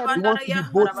 Father. We want to be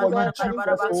both for you,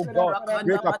 Jesus, oh God.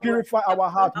 Purify our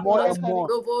heart more and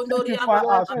more. Sanctify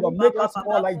us, Lord. Make us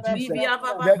more like Jesus.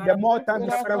 The more time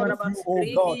we spend with you, oh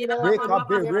God.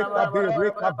 Rekabe, rekabe,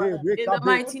 rekabe, In the rekabe,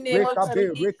 mighty name of rekabe,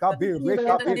 Jesus. rekabe, In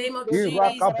the rekabe. name of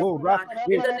Jesus, Irakabo, God.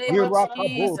 In rakabe, the name of irakabo,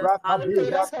 Jesus. rakabe,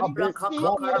 Hallelujah. rakabe,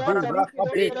 rakabe,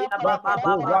 rakabe,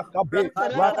 rakabo, rakabe,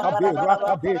 rakabe,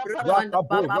 rakabe,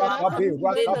 rakabo, rakabe,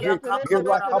 rakabe,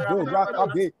 irakabo,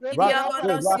 rakabe, rakabo, rakabe,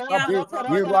 irakabe, rakabe, rakabo,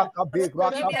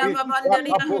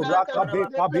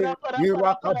 rakabe, kabe,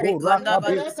 irakabo, rakabe,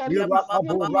 irakabo, rakabe,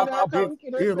 irakabo, rakabe,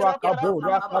 irakabo,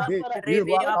 rakabe,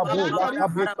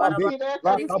 kabe,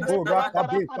 rakabo,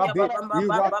 rakabe, kabe,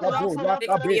 irakabo,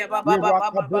 rakabe,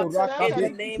 irakabo, In the rakabe,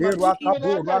 name of Jesus.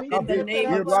 irakabo, In the rakabe,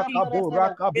 name of irakabo, Jesus.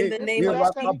 In rakabe, the name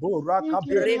of Jesus. irakabo,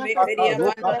 rakabe, Rebekeria bandara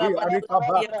akarokabe, arikaba,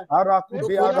 badosia.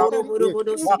 arakube, Buru buru arakube,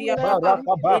 buru siria rakaba, baba.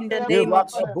 rakaba, In the name of irakabo,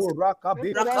 Jesus.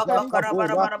 rakabe, Rakapa rakabo,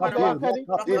 karabara bara bara Thank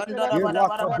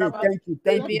you.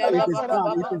 Thank you that it is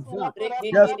done. It is done.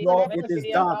 Yes, Lord, it is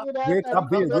done.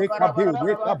 Rekabe, rekabe, rekabe,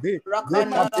 rekabe,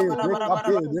 rekabe, rekabe,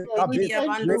 rekabe, rekabe,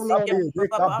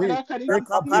 rekabe.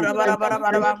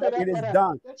 It is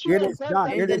done. It is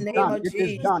done. In It the is name done. of It is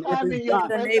Jesus. done. It is In done.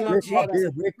 the name of Rekabe,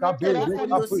 Jesus. rekabe, Rekondo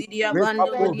rekabe, sidia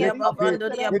bando rekabe, dia rekabe, babando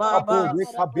dia rekabo, baba.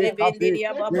 rekabe, kabe,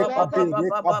 Rebendiria baba baba rekabe, baba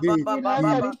rekabe. baba In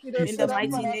baba. In the Jesus' mighty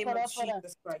name. name of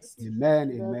Jesus Christ.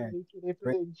 Amen. Amen.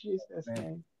 In Jesus' Amen.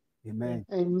 name. Amen.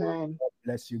 Amen. God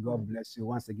bless you. God bless you.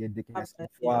 Once again, God Deaconess bless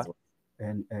you Kafui as well.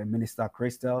 and Minister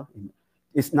Krystyl.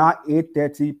 It's now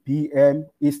 8:30 p.m.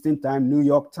 Eastern Time, New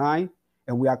York time,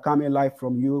 and we are coming live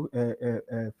from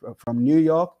from New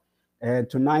York.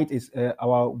 Tonight is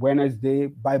our Wednesday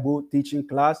Bible teaching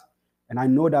class, and I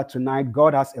know that tonight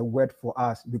God has a word for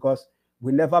us because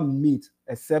we never meet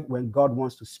except when God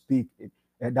wants to speak.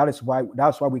 And that's why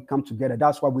we come together.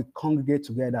 That's why we congregate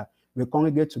together. We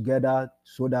congregate together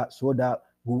so that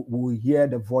we will hear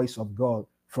the voice of God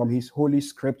from His holy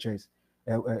scriptures.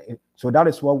 So that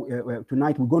is what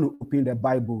tonight we're going to open the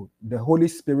Bible, the Holy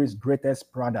Spirit's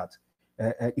greatest product.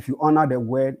 If you honor the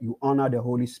word, you honor the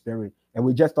Holy Spirit. And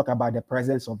we just talk about the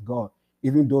presence of God.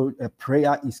 Even though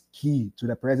prayer is key to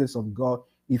the presence of God,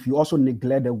 if you also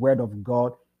neglect the word of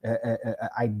God,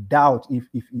 I doubt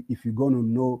if you're going to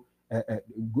know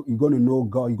God,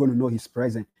 you're going to know His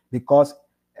presence, because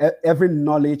every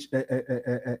knowledge,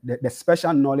 the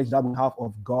special knowledge that we have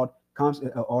of God comes,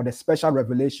 or the special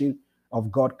revelation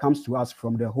of God comes to us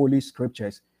from the Holy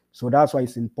Scriptures. So that's why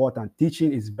it's important.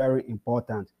 Teaching is very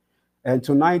important. And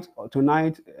tonight,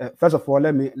 first of all,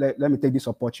 let me take this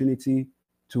opportunity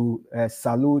to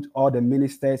salute all the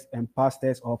ministers and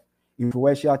pastors of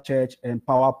Influential Church and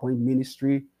PowerPoint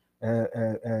Ministry.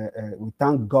 We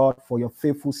thank God for your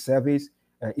faithful service.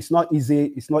 It's not easy.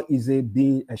 It's not easy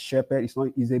being a shepherd. It's not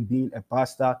easy being a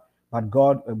pastor. But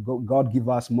God give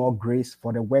us more grace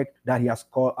for the work that He has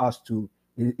called us to.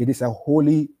 It is a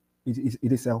holy. It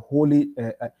is a holy.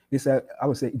 I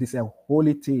would say it is a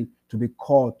holy thing to be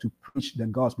called to preach the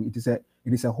gospel. It is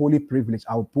a holy privilege.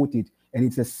 I will put it, and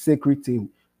it's a sacred thing.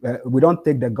 We don't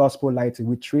take the gospel lightly.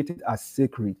 We treat it as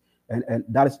sacred, and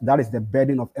that is the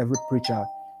burden of every preacher.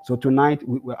 So tonight,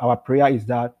 our prayer is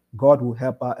that God will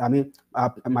help us. I mean, I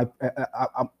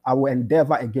will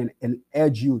endeavor again and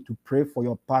urge you to pray for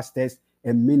your pastors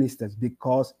and ministers,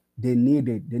 because they need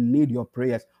it. They need your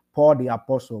prayers. Paul the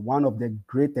Apostle, one of the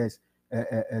greatest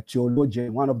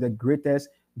theologians, one of the greatest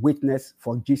witness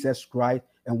for Jesus Christ,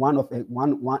 and one of the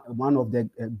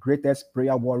greatest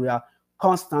prayer warrior,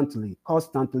 constantly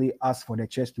ask for the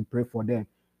church to pray for them.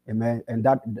 Amen. And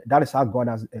that is how God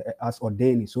has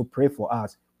ordained it. So pray for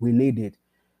us. We need it.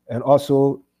 And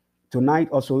also tonight,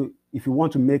 if you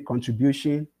want to make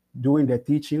contribution during the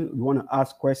teaching, you want to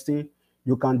ask questions,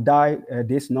 you can dial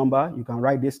this number. You can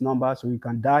write this number, so you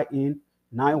can dial in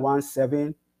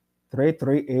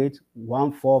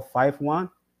 917-338-1451,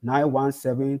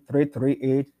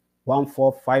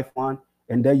 917-338-1451,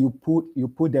 and then you put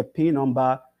the PIN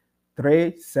number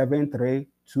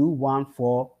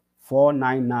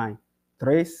 373-214-499,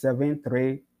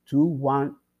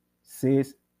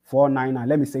 373-216-499.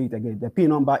 Let me say it again. The PIN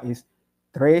number is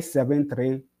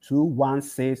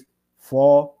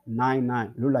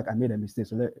 373-216-499. Look like I made a mistake.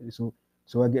 So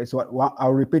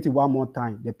I'll repeat it one more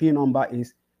time. The PIN number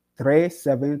is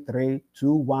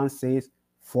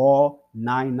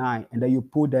 373-216-499, and then you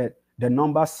put the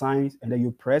number signs, and then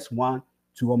you press 1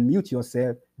 to unmute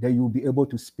yourself. Then you'll be able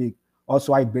to speak.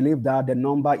 Also, I believe that the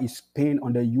number is pinned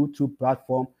on the YouTube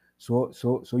platform, so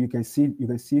you can see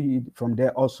it from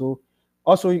there. Also,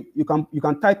 you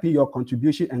can type in your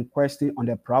contribution and question on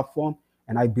the platform,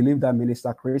 and I believe that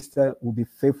Minister Krystyl will be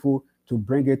faithful to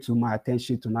bring it to my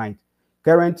attention tonight.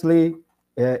 Currently,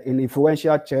 in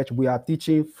Influential Church, we are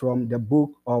teaching from the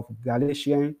book of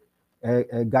Galatians.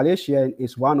 Galatians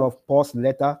is one of Paul's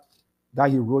letter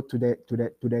that he wrote to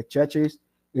the churches.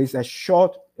 It's a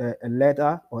short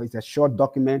letter, or it's a short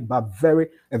document, but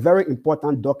a very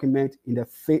important document in the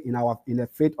faith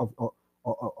of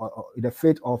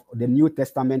the New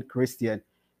Testament Christian.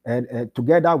 And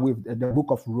together with the book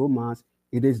of Romans,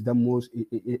 it has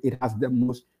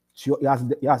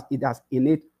in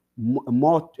it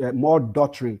more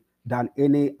doctrine than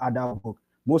any other book.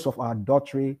 Most of our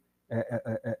doctrine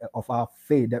of our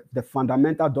faith, the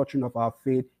fundamental doctrine of our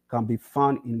faith, can be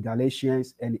found in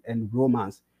Galatians and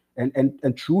Romans. And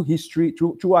through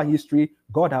our history,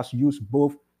 God has used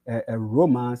both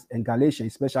Romans and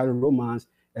Galatians, especially Romans,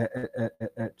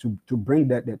 to bring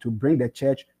the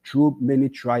church through many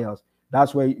trials.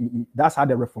 That's how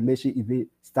the Reformation even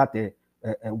started.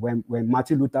 when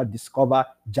Martin Luther discovered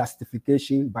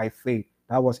justification by faith.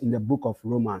 That was in the book of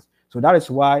Romans. So that is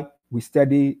why we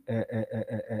study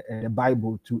the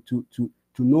Bible to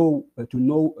know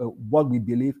what we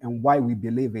believe and why we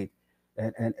believe it.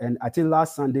 And I think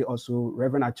last Sunday also,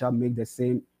 Reverend Achaab made the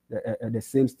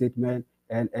same statement.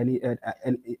 And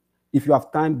if you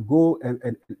have time, go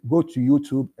to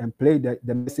YouTube and play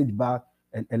the message back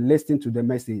and listen to the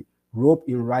message. Rope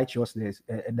in righteousness,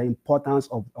 the importance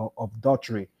of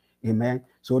doctrine. Amen.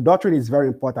 So doctrine is very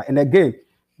important. And again,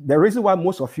 the reason why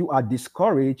most of you are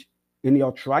discouraged in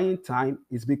your trying time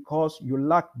is because you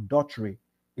lack doctrine.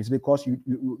 It's because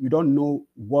you don't know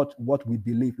what we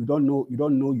believe. You don't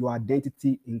know your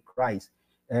identity in Christ.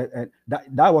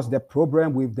 That was the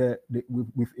problem with the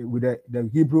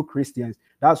Hebrew Christians.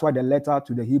 That's why the letter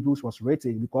to the Hebrews was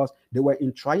written, because they were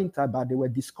in trying time, but they were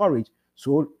discouraged.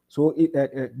 So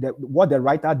what the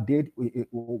writer did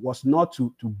was not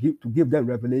to give them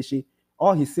revelation.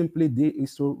 All he simply did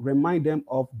is to remind them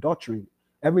of doctrine.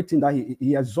 Everything that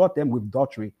he exhorted them with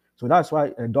doctrine. So that's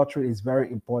why doctrine is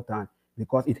very important,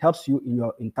 because it helps you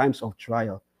in times of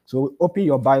trial. So open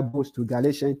your Bibles to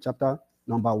Galatians chapter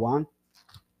number 1.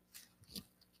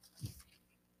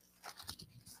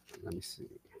 Let me see.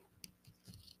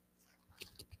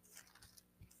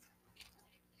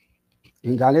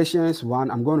 In Galatians 1,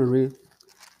 I'm going to read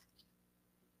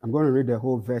the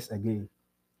whole verse again.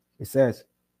 It says,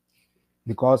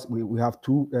 because we have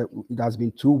it has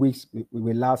been 2 weeks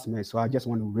we last met, so I just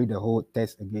want to read the whole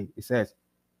text again. It says,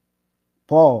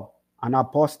 Paul, an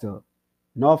apostle,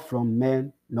 not from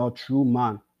men nor through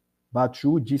man, but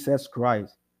through Jesus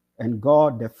Christ and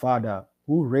God the Father,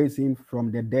 who raised him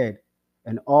from the dead,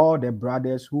 and all the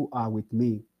brothers who are with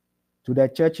me, to the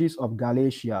churches of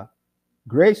Galatia,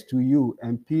 grace to you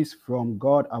and peace from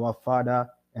God our Father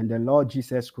and the Lord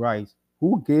Jesus Christ,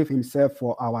 who gave himself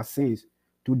for our sins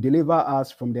to deliver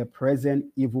us from the present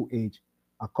evil age,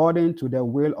 according to the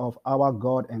will of our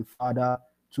God and Father,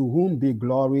 to whom be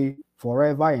glory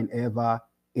forever and ever.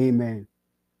 Amen.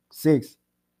 6.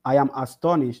 I am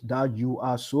astonished that you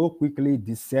are so quickly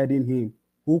deserting him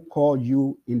who called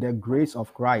you in the grace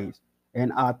of Christ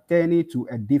and are turning to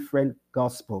a different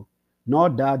gospel.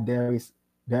 Not that there is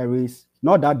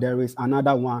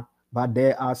another one, but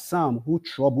there are some who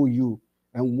trouble you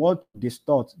and want to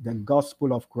distort the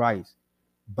gospel of Christ.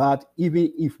 But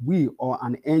even if we or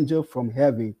an angel from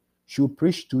heaven should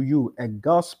preach to you a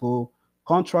gospel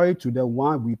contrary to the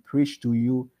one we preach to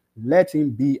you, let him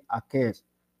be accursed.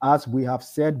 As we have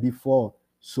said before,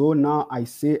 so now I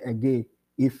say again,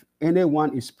 if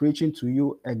anyone is preaching to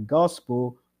you a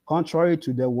gospel contrary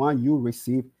to the one you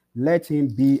received, let him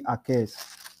be accursed.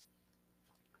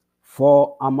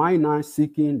 For am I now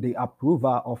seeking the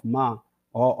approval of man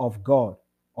or of God?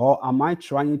 Or am I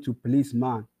trying to please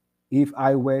man? If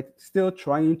I were still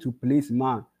trying to please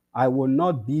man, I will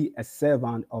not be a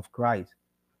servant of Christ.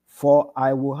 For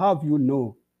I will have you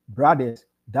know, brothers,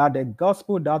 that the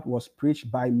gospel that was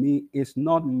preached by me is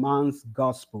not man's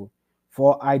gospel.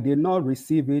 For I did not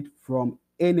receive it from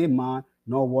any man,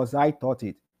 nor was I taught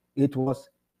it.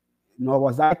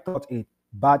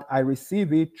 But I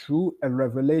received it through a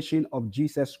revelation of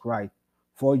Jesus Christ.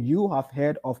 For you have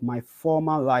heard of my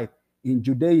former life in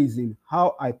Judaism,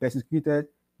 how I persecuted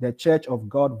the church of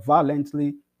God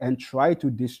violently and tried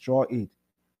to destroy it.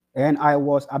 And I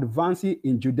was advancing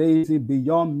in Judaism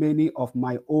beyond many of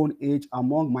my own age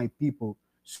among my people.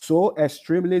 So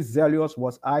extremely zealous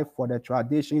was I for the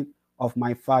tradition of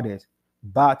my fathers.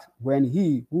 But when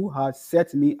he who had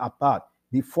set me apart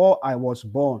before I was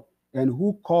born, and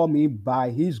who called me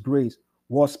by his grace,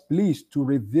 was pleased to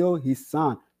reveal his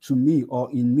Son to me or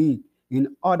in me,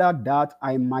 in order that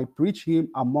I might preach him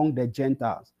among the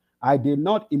Gentiles, I did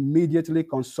not immediately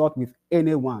consult with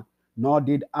anyone, nor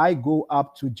did I go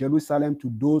up to Jerusalem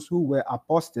to those who were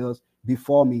apostles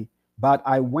before me, but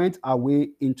I went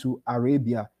away into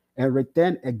Arabia and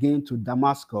returned again to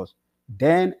Damascus.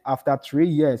 Then, after 3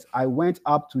 years, I went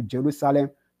up to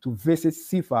Jerusalem to visit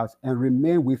Cephas and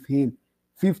remain with him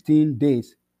 15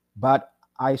 days. But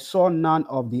I saw none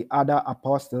of the other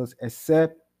apostles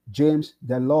except James,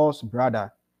 the Lord's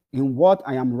brother. In what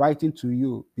I am writing to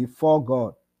you before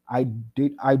God, I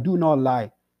do not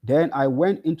lie. Then I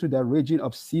went into the region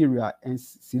of Syria and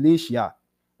Cilicia,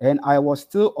 and I was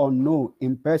still unknown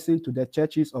in person to the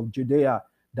churches of Judea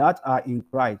that are in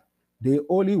Christ. They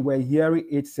only were hearing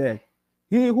it said,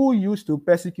 he who used to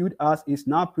persecute us is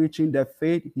now preaching the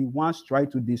faith he once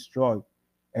tried to destroy.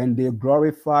 And they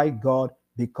glorify God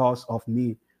because of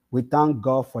me. We thank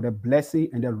God for the blessing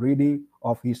and the reading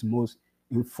of his most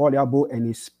infallible and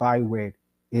inspired word.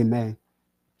 Amen.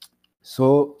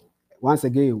 So once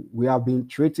again, we have been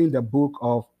treating the book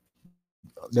of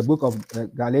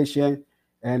Galatians,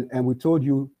 and we told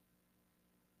you,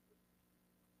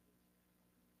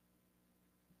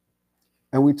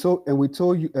 and we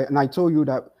told you, and I told you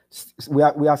that we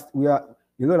are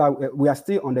you know that we are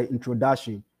still on the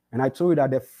introduction, and I told you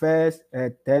that the first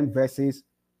 10 verses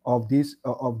of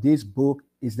this book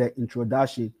is the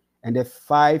introduction, and the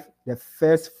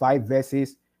first 5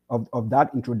 verses of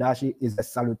that introduction is the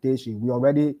salutation. We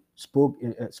already spoke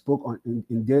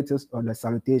in details on the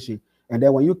salutation, and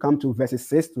then when you come to verses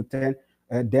 6 to 10,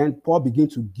 then Paul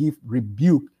begins to give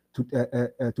rebuke to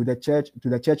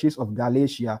the churches of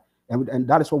Galatia. And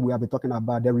that is what we have been talking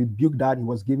about, the rebuke that he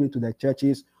was giving to the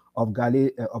churches of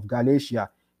Galatia.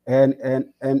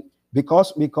 And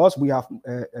because we are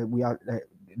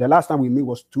the last time we met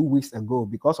was 2 weeks ago.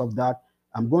 Because of that,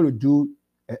 I'm going to do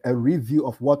a review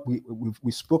of what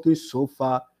we've spoken so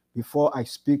far before I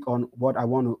speak on what I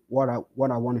want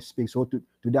to speak. So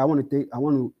today I want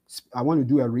to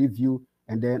do a review,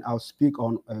 and then I'll speak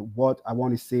on what I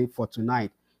want to say for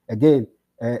tonight. Again,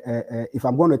 if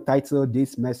I'm going to title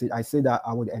this message, I say that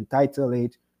I would entitle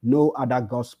it "No Other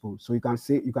Gospel." So you can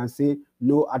say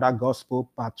 "No Other Gospel"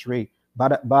 Part 3.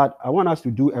 But I want us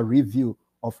to do a review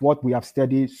of what we have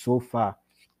studied so far.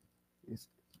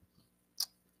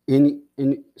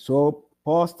 So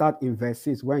Paul starts in verse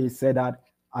 6 when he said that,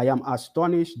 "I am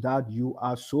astonished that you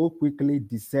are so quickly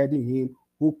deserting him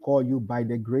who called you by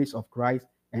the grace of Christ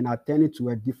and are turning to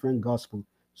a different gospel."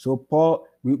 So Paul,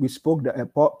 we spoke.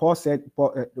 Paul said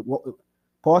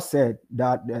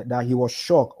that he was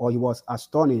shocked, or he was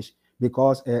astonished,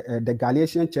 because the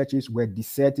Galatian churches were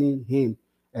deserting him,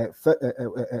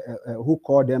 who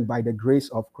called them by the grace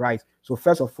of Christ. So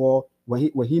first of all, when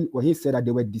he said that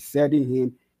they were deserting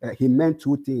him, he meant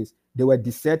 2 things. They were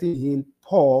deserting him,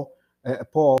 Paul,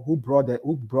 who brought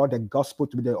the gospel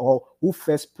to them, or who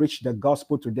first preached the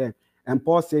gospel to them. And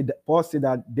Paul said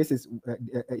that this is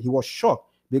he was shocked,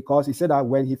 because he said that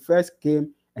when he first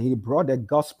came and he brought the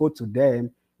gospel to them,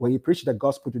 when he preached the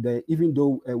gospel to them, even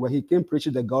though when he came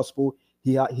preaching the gospel,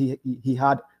 he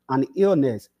had an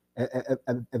illness,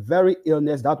 a very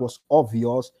illness that was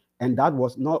obvious, and that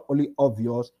was not only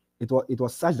obvious, it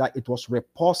was such that it was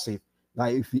repulsive.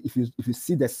 Like if you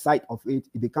see the sight of it,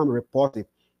 it becomes repulsive.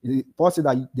 Paul said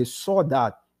that they saw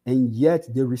that, and yet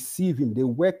they receive him, they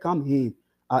welcome him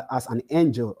as an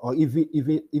angel, or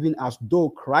even as though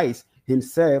Christ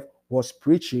himself was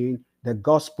preaching the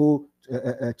gospel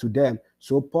to them.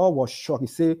 So Paul was shocked. He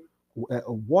said,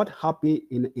 "What happened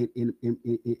in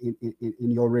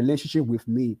your relationship with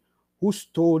me? Who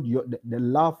stole the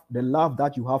love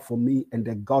that you have for me and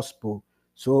the gospel?"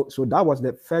 So that was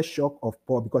the first shock of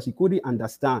Paul, because he couldn't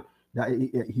understand that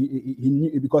he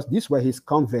knew, because these were his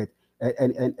convert,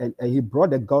 and he brought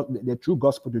the true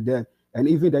gospel to them. And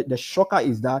even the shocker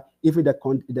is that even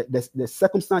the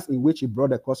circumstance in which he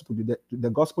brought the gospel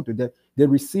to them, they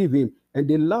receive him and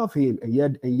they love him. And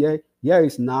yet here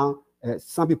is now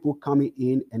some people coming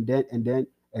in, and then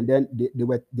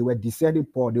they were deserting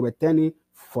Paul. They were turning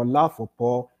for love for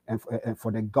Paul and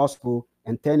for the gospel,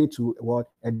 and turning to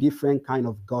a different kind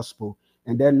of gospel.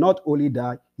 And then not only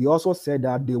that, he also said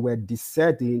that they were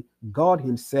deserting God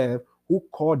himself, who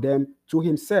called them to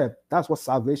himself. That's what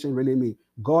salvation really means.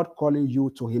 God calling you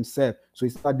to himself. So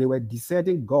it's that they were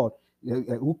deserting God,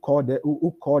 who called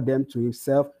them to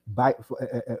himself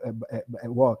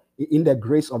in the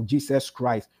grace of Jesus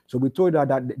Christ. So we told her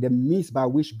that the means by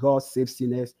which God saves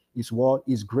sinners is what?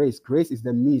 Is grace. Grace is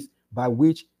the means by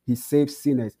which he saves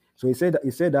sinners. So he said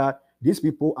that these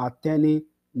people are turning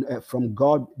from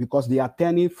God, because they are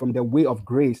turning from the way of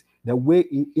grace, the way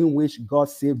in which God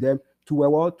saved them, to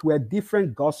a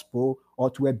different gospel, or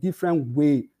to a different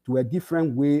way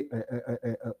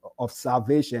of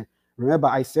salvation. Remember,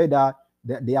 I said that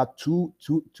there are two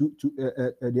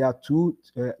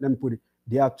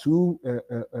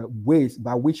ways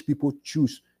by which people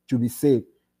choose to be saved,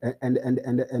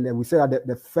 and we said that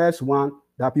the first one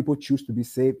that people choose to be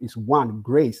saved is one,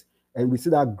 grace. And we see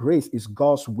that grace is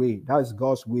God's way. That is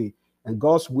God's way. And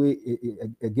God's way,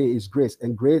 again, is grace.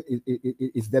 And grace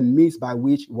is the means by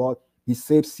which he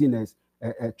saves sinners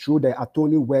through the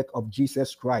atoning work of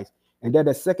Jesus Christ. And then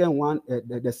the second one,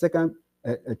 the second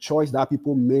choice that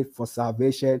people make for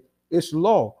salvation is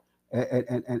law. But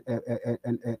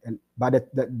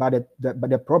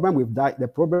the problem with that, the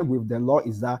problem with the law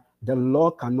is that the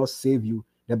law cannot save you.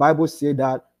 The Bible says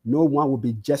that no one will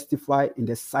be justified in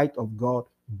the sight of God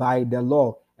by the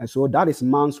law. And so that is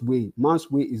man's way.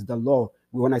 Man's way is the law.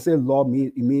 When I say law,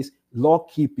 it means law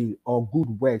keeping or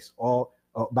good works, or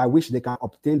by which they can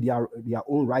obtain their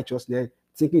own righteousness,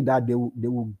 thinking that they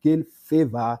will gain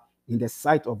favor in the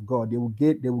sight of God. They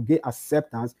will get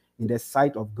acceptance in the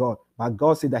sight of God. But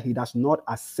God said that he does not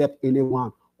accept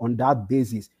anyone on that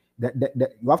basis.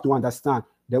 You have to understand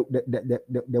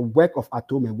the work of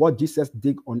atonement, what Jesus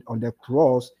did on the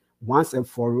cross once and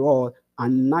for all,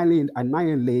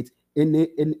 annihilate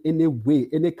any way,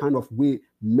 any kind of way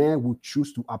man would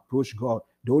choose to approach God.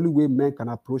 The only way man can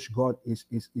approach God is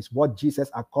what Jesus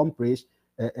accomplished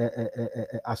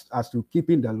as to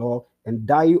keeping the law and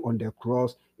dying on the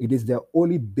cross. It is the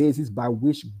only basis by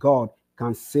which God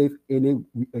can save any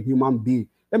human being.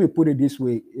 Let me put it this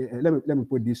way. Let me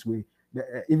put it this way.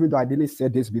 Even though I didn't say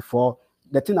this before,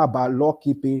 the thing about law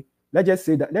keeping, let's just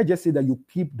say that you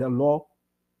keep the law.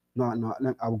 No,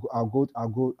 I'll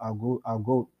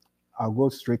go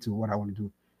straight to what I want to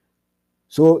do.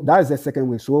 So that is the second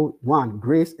way. So 1,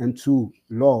 grace, and 2,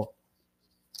 law.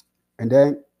 And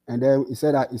then he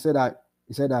said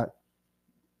that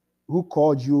who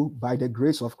called you by the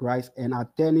grace of Christ and are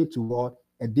turning toward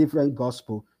a different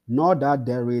gospel, not that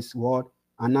there is what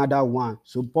another one.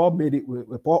 So Paul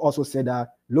also said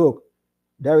that, look,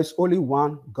 there is only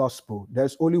one gospel.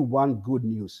 There's only one good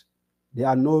news. There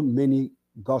are no many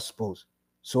gospels.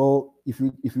 So if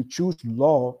you choose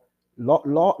law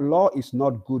is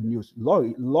not good news.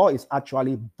 Law is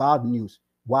actually bad news.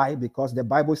 Why? Because the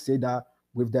Bible said that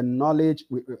with the knowledge,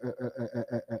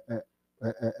 the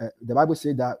Bible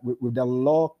said that with the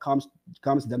law comes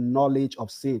the knowledge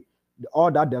of sin.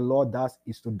 All that the law does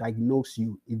is to diagnose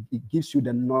you. It gives you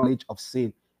the knowledge of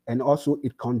sin, and also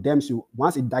it condemns you.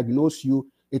 Once it diagnoses you,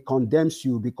 it condemns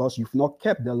you because you've not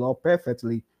kept the law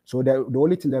perfectly. So the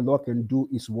only thing the law can do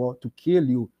is what? To kill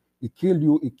you. It kill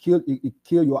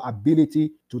your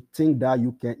ability to think that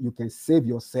you can save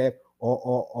yourself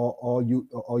or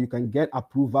you can get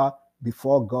approval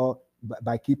before God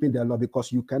by keeping the law,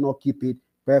 because you cannot keep it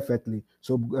perfectly.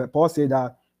 So Paul said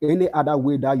that any other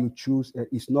way that you choose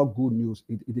is not good news.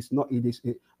 It is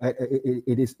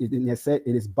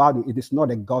bad news. It is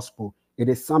not a gospel. It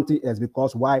is something else,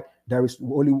 because why? There's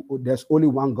only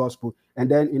one gospel. And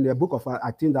then in the book of,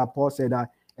 I think that Paul said that,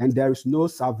 and there is no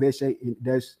salvation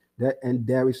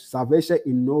there is salvation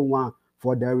in no one,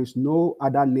 for there is no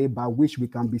other name by which we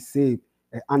can be saved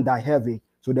under heaven.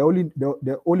 So the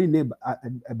only name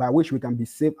by which we can be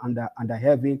saved under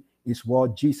heaven is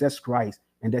what? Jesus Christ,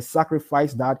 and the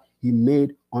sacrifice that he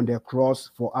made on the cross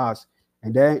for us.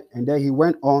 And then he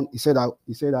went on. He said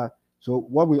that. So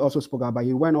what we also spoke about,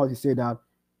 he went on. He said that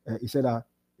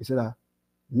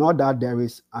not that there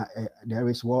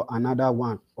is what another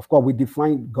one. Of course, we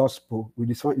define gospel. We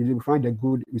define the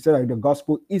good. We said that the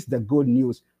gospel is the good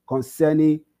news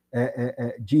concerning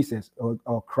Jesus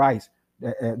or Christ,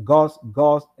 God's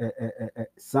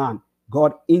Son,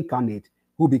 God incarnate,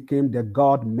 who became the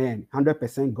God man,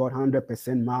 100% God,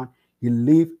 100% man. He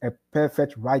lived a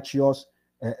perfect righteous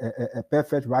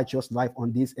life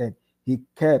on this earth. He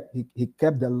kept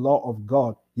the law of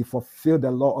God. He fulfilled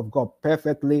the law of God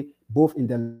perfectly, both in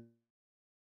the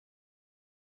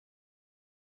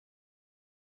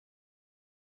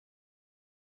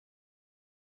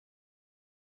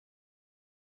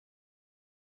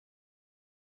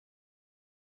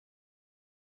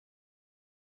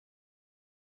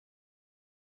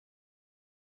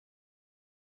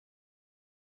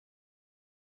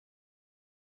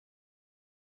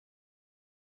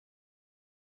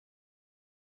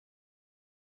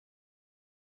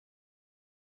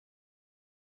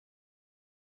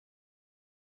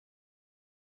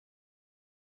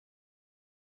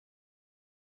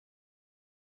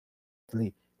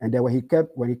and then when he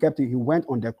kept it, he went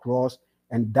on the cross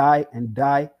and died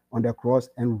on the cross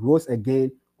and rose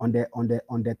again on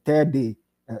the third day.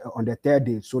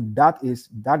 So that is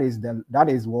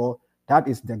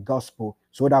the gospel.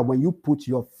 So that when you put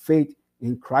your faith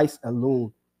in Christ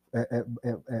alone,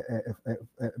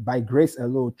 by grace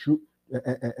alone, through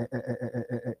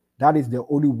that is the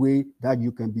only way that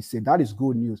you can be saved. That is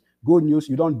good news. Good news.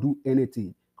 You don't do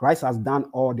anything. Christ has done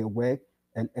all the work.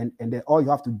 And then all you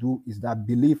have to do is that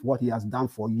believe what he has done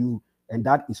for you. And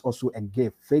that is also a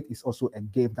gift. Faith is also a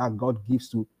gift that God gives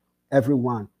to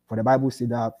everyone. For the Bible says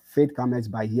that faith comes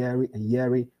by hearing, and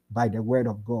hearing by the word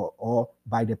of God, or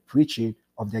by the preaching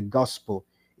of the gospel.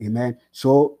 Amen.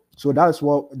 So that's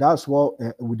what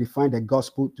we define the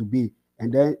gospel to be.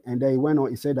 And then he went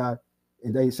on. He said that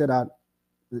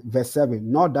verse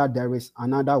 7, not that there is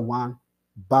another one,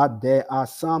 but there are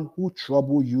some who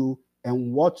trouble you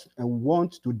and want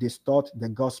to distort the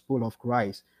gospel of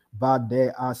Christ. But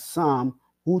there are some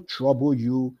who trouble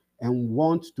you and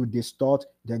want to distort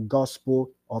the gospel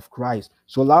of Christ.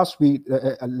 So last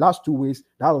 2 weeks,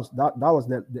 that was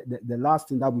the last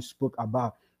thing that we spoke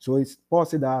about. So Paul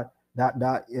said that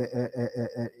even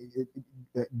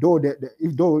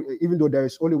though there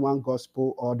is only one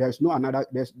gospel, or there's no another,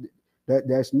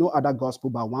 there's no other gospel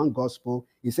but one gospel.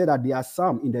 He said that there are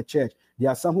some in the church, there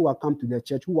are some who have come to the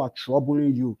church who are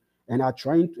troubling you and are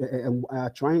trying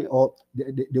or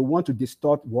they want to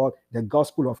distort what the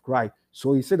gospel of Christ.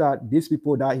 So he said that these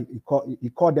people that he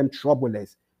called them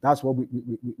troublers. That's what we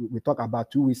talked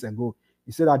about 2 weeks ago.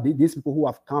 He said that these people who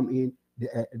have come in,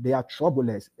 they are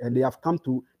troublers, and they have come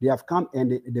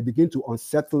and they begin to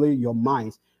unsettle your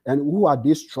minds. And who are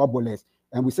these troublers?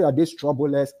 And we say that these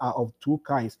troublers are of two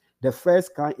kinds. The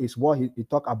first kind is what he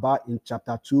talked about in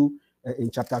chapter 2,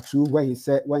 when he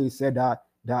said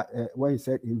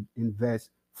in verse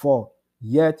 4,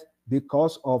 yet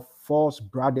because of false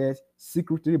brothers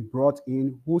secretly brought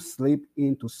in, who slip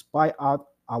in to spy out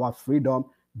our freedom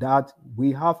that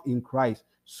we have in Christ,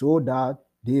 so that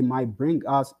they might bring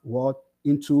us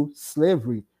into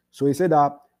slavery. So he said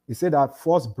that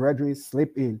false brethren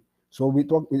slip in. So we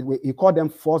call them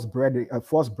false brothers or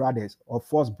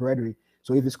false brethren.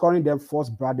 So if he's calling them false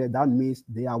brothers, that means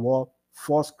they are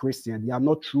false Christians. They are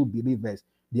not true believers.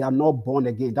 They are not born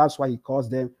again. That's why he calls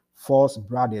them false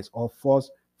brothers or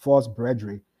false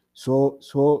brethren. So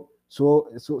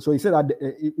he said that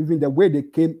even the way they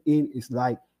came in is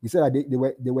like, he said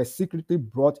that they were secretly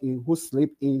brought in, who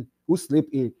slip in.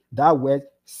 That word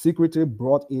secretly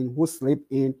brought in, who slip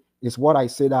in, is what I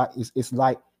say that it's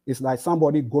like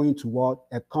somebody going to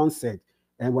a concert.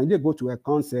 And when they go to a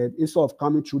concert, instead of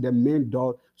coming through the main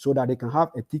door so that they can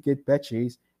have a ticket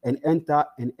purchase and enter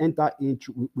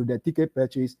into with the ticket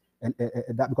purchase, and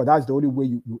that, because that's the only way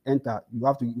you enter. You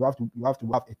have to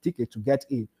have a ticket to get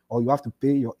in, or you have to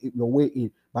pay your way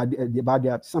in. But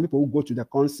there are some people who go to the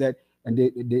concert and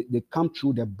they come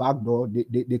through the back door,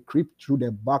 they creep through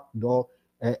the back door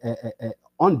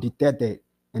undetected,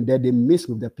 and then they mix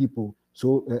with the people.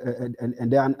 So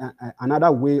and then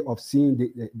another way of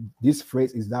seeing this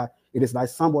phrase is that it is like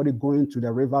somebody going to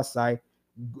the riverside,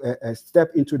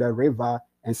 step into the river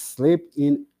and slip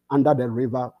in under the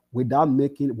river without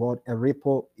making a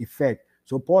ripple effect.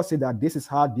 So Paul said that this is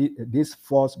how these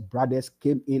false brothers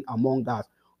came in among us,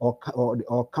 or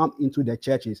come into the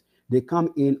churches. They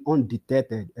come in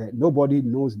undetected. Nobody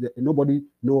knows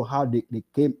how they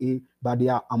came in, but they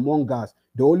are among us.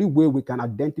 The only way we can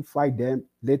identify them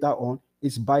later on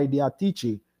is by their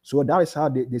teaching. So that is how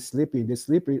they slip in. They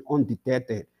slip in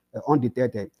undetected.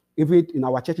 Even in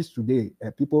our churches today,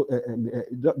 people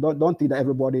don't think that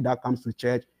everybody that comes to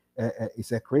church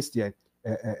is a Christian.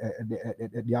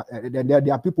 There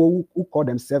are people who call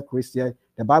themselves Christian.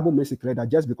 The Bible makes it clear that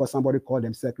just because somebody calls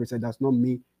themselves Christian does not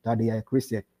mean that they are a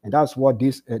Christian, and that's what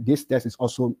this text is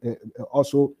also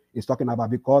is talking about,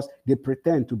 because they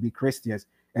pretend to be Christians.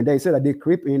 And then he said that they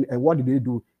creep in, and what did they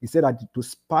do? He said that to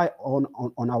spy on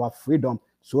our freedom,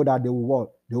 so that they will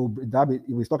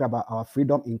we talk about our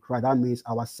freedom in Christ. That means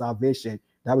our salvation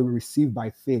that we receive by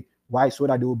faith. Why? So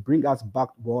that they will bring us back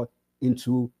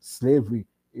into slavery.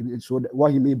 So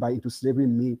what he mean by into slavery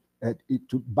means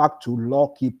back to law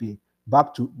keeping,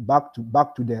 back to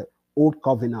the old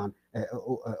covenant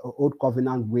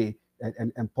way.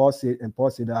 And Paul said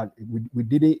that we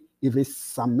didn't even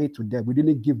submit to them. We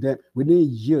didn't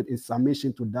yield in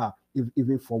submission to that,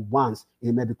 even for once.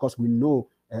 Amen. Because we know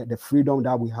the freedom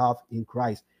that we have in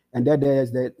Christ. And then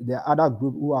there's the other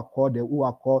group who are called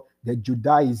the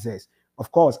Judaizers.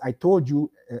 Of course, I told you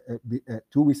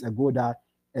 2 weeks ago that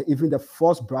even the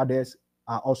false brothers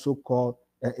are also called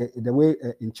the way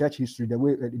in church history. The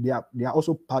way they are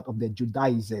also part of the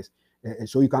Judaizers.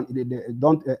 So you can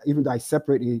don't even though I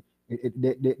separate it.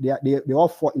 They all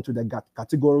fall into the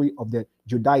category of the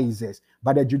Judaizers.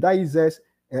 But the Judaizers,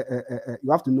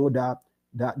 you have to know that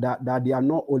they are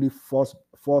not only false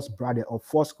brother or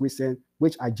false Christian,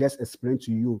 which I just explained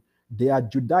to you. They are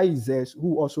Judaizers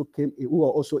who also came in, who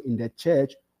are also in the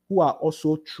church, who are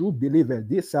also true believers.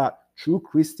 These are true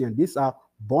Christians. These are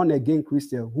born again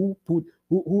Christians who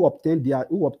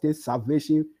obtain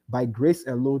salvation by grace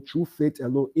alone, through faith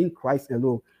alone, in Christ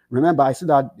alone. Remember, I said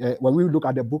that when we look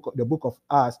at the book of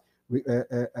Acts,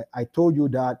 I told you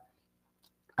that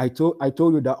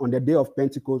on the day of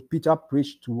Pentecost, Peter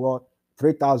preached to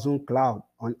 3,000 crowd.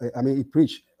 He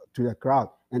preached to the crowd,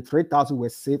 and 3,000 were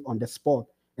saved on the spot.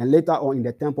 And later on in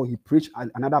the temple, he preached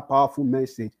another powerful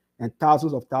message, and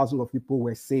thousands of people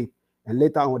were saved. And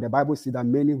later on, the Bible says that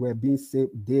many were being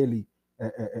saved daily.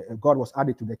 God was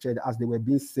added to the church as they were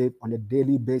being saved on a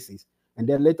daily basis. And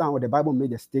then later on, the Bible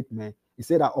made a statement. It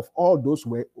said that of all those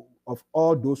who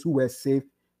were saved,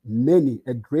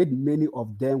 a great many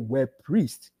of them were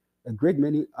priests. A great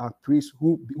many are priests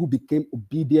who became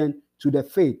obedient to the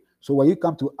faith. So when you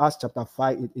come to Acts chapter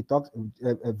 5, it talks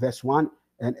verse 1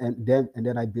 and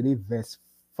then I believe verse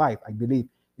 5. I believe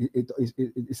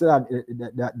it said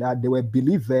that they were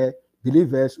believers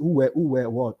who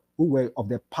were of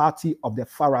the party of the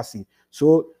Pharisee.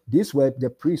 So these were the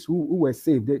priests who were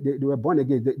saved. They were born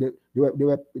again. They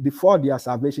were before their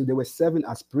salvation. They were serving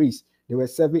as priests. They were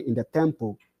serving in the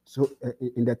temple. So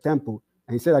in the temple,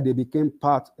 and he said that they became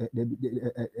part.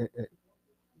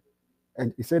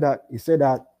 And he said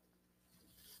that.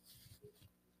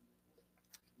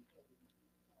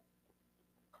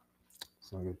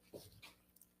 Sorry.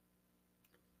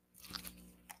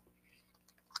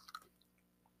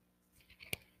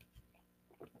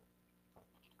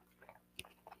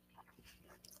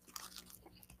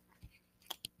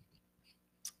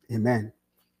 Amen.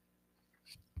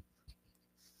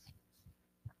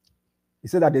 He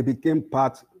said that they became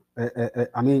part.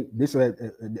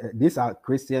 These are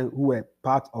Christians who were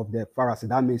part of the Pharisees.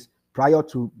 That means prior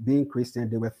to being Christian,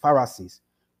 they were Pharisees.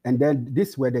 And then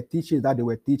these were the teachings that they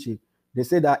were teaching. They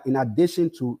said that in addition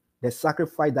to the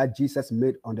sacrifice that Jesus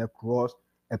made on the cross,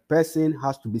 a person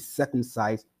has to be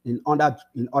circumcised in order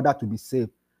to be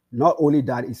saved. Not only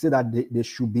that, he said that they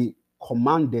should be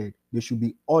commanded, they should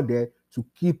be ordered to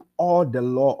keep all the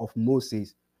law of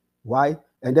Moses. Why?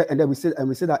 And then we said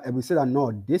that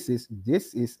no, this is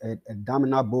a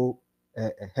damnable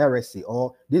heresy,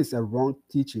 or this is a wrong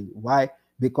teaching. Why?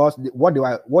 Because what they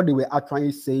were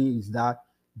actually saying is that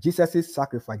Jesus'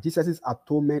 sacrifice, Jesus'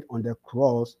 atonement on the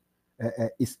cross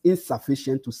is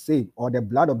insufficient to save, or the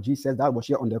blood of Jesus that was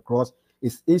shed on the cross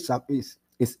is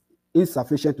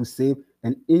insufficient to save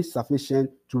and insufficient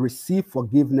to receive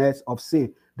forgiveness of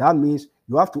sin. That means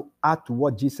you have to add to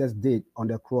what Jesus did on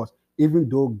the cross. Even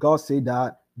though God said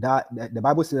that the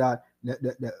Bible said that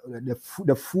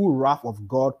the full wrath of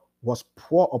God was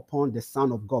poured upon the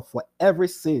Son of God for every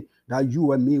sin that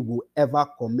you and me will ever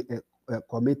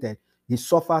committed. He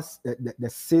suffers the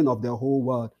sin of the whole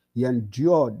world. He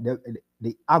endured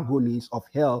the agonies of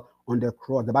hell on the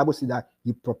cross. The Bible says that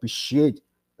he propitiated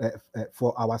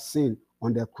for our sin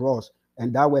on the cross.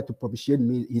 And that word to propitiate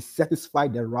means he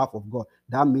satisfied the wrath of God.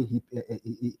 That means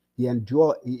he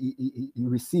endured, he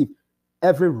received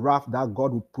every wrath that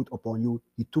God will put upon you.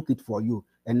 He took it for you.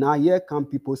 And now here come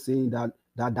people saying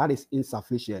that is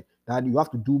insufficient, that you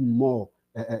have to do more.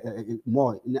 In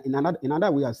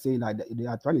another way of saying that they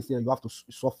are trying to say you have to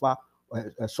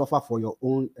suffer for your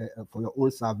own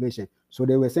salvation. So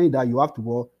they were saying that you have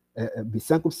to be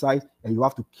circumcised and you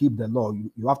have to keep the law.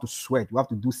 You have to sweat. You have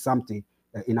to do something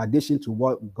in addition to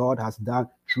what God has done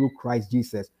through Christ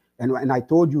Jesus. And I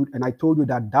told you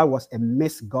that was a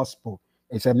mixed gospel.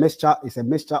 It's a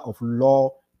mixture of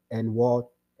law and word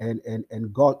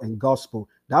and God and gospel.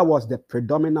 That was the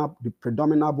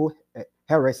predominable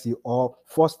heresy or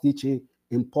false teaching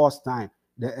in Paul's time.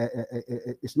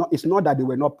 It's not that they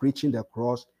were not preaching the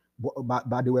cross,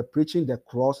 but they were preaching the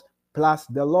cross plus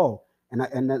the law.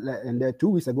 And 2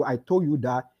 weeks ago, I told you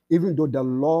that even though the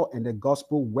law and the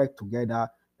gospel work together,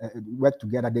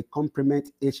 they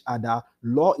complement each other.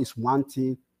 Law is one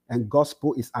thing and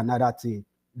gospel is another thing.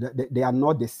 They are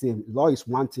not the same. Law is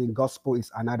one thing, gospel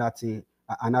is another thing.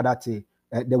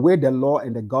 The way the law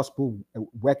and the gospel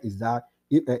work is that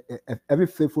if every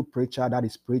faithful preacher that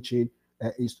is preaching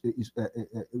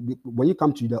when you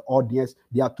come to the audience,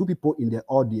 there are two people in the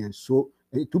audience. So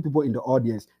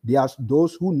there are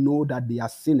those who know that they are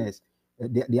sinners.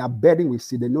 They are burdened with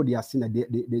sin. They know they are sinners.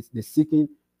 They're seeking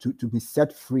to be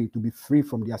set free, to be free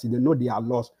from their sin. They know they are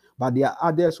lost. But there are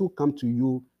others who come to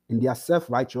you in their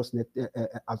self-righteousness,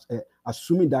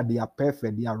 assuming that they are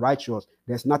perfect, they are righteous.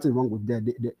 There's nothing wrong with them.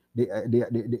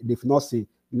 They've not sinned.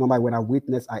 You know, when I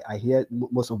witness, I hear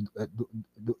most of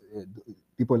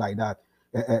people like that.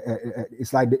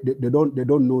 It's like they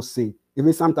don't know sin.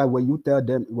 Even sometimes when you tell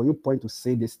them, when you point to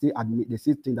sin, they still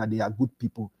think that they are good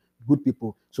people.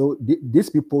 So these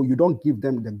people, you don't give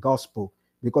them the gospel,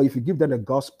 because if you give them the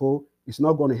gospel, it's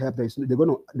not going to help them.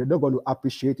 They're not going to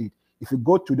appreciate it. If you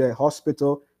go to the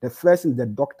hospital, the first thing the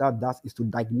doctor does is to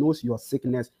diagnose your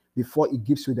sickness before he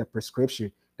gives you the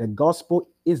prescription. The gospel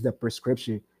is the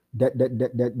prescription,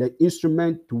 the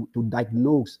instrument to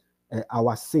diagnose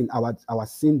our sin, our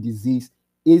sin disease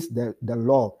is the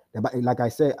law. Like I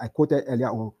said, I quoted earlier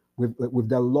on, with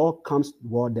the law comes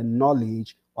the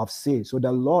knowledge of sin. So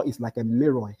the law is like a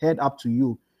mirror, head up to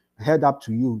you,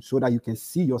 so that you can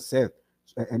see yourself,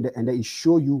 and then it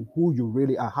show you who you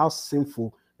really are, how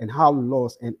sinful and how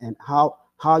lost and how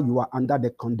you are under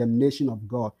the condemnation of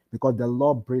God, because the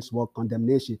law brings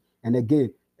condemnation. And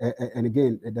again,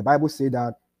 the Bible says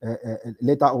that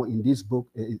later on in this book,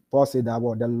 Paul said that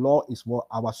the law is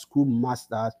our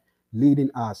schoolmasters, leading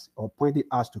us or pointing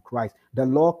us to Christ. The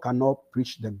law cannot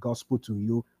preach the gospel to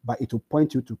you, but it will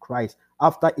point you to Christ.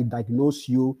 After it diagnoses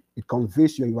you, it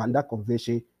convinces you, you are under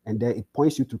conviction, and then it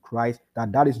points you to Christ,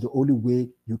 that is the only way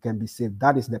you can be saved.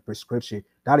 That is the prescription.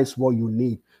 That is what you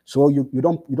need. So you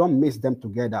don't mix them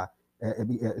together.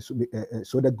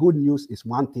 So the good news is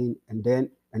one thing, and then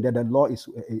the law is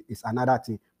another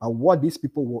thing. But what these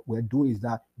people were doing is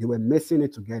that they were mixing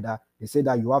it together. They say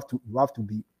that you have to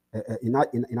be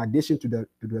in addition to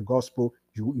the gospel,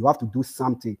 you have to do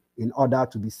something in order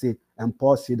to be saved. And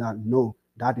Paul said that no,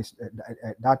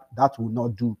 that will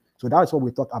not do. So that's what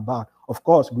we talk about. Of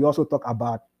course, we also talk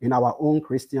about in our own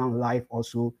Christian life.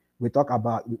 Also, we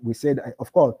said,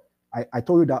 of course, I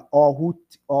told you that all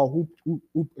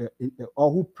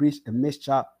who preach a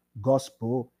mixture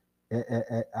gospel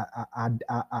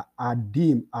are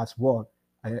deemed as what?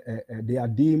 They are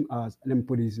deemed as, let me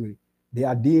put it this way, they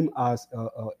are deemed as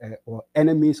or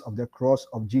enemies of the cross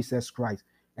of Jesus Christ.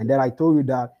 And then I told you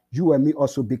that you and me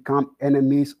also become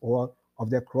enemies or of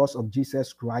the cross of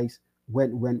Jesus Christ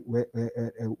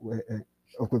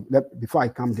before I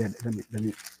come there. Let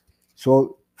me.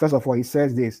 So first of all, it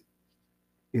says this.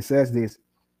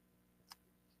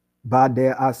 But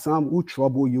there are some who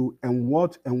trouble you and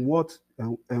want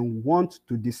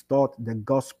to distort the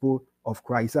gospel of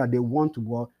Christ. They want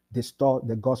to distort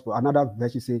the gospel. Another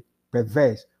verse say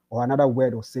perverse, or another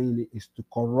word of saying it is to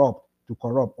corrupt,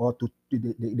 or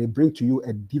they bring to you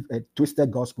a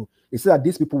twisted gospel. It says that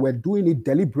these people were doing it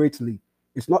deliberately.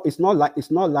 It's not like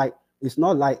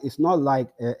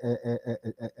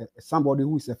somebody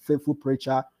who is a faithful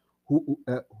preacher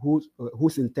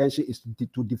whose intention is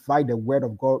to divide the word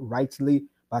of God rightly,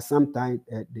 but sometimes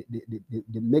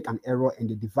they make an error and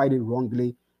they divide it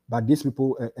wrongly. But these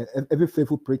people, every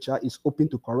faithful preacher is open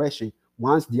to correction.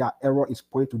 Once their error is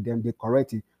pointed to them, they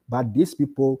correct it. But these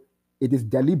people, it is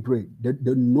deliberate.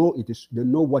 They know it is. They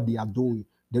know what they are doing.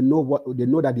 They know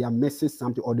that they are missing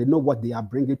something, or they know what they are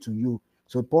bringing to you.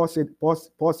 So Paul said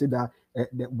that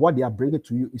what they are bringing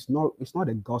to you is not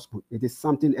a gospel. It is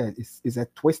something else. It's a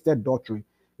twisted doctrine.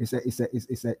 It's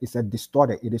a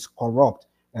distorted. It is corrupt,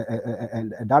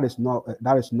 and that is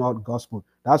not gospel.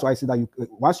 That's why I say that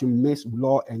once you mix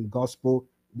law and gospel,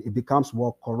 it becomes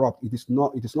more corrupt. It is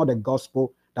not a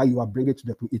gospel that you are bringing to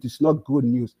the people. It is not good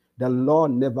news. The law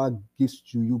never gives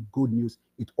to you good news.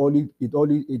 It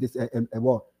is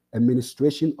a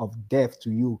ministration of death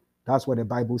to you. That's what the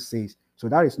Bible says. So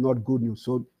that is not good news.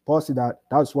 So Paul said that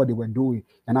that's what they were doing.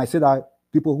 And I said that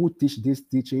people who teach these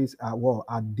teachings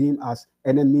are deemed as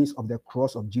enemies of the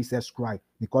cross of Jesus Christ,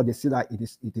 because they say that it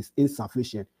is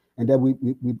insufficient. And then we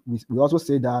also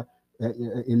say that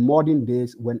in modern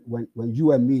days, when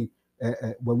you and me,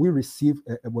 when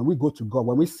we go to God,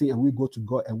 when we sin and we go to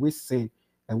God and we sin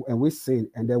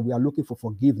and then we are looking for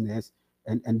forgiveness,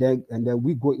 and then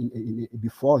we go in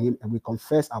before Him and we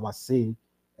confess our sin.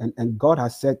 And God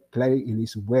has said clearly in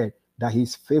His word that He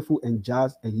is faithful and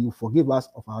just, and He will forgive us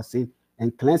of our sin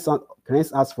and cleanse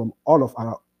us from all of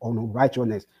our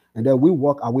unrighteousness. And then we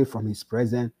walk away from His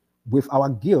presence with our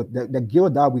guilt, the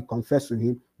guilt that we confess to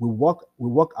Him. We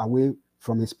walk away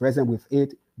from His presence with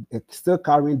it, still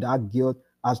carrying that guilt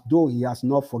as though He has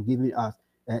not forgiven us,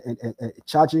 and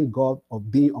charging God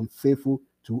of being unfaithful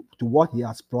to what He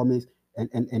has promised, and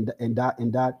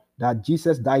that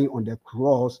Jesus dying on the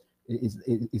cross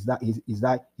is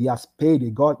that He has paid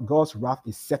it. God's wrath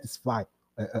is satisfied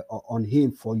on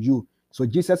Him for you. So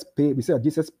Jesus paid. We said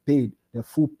Jesus paid the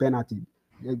full penalty.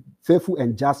 Faithful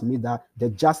and just means that the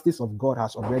justice of God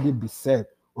has already been served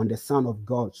on the Son of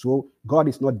God. So God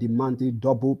is not demanding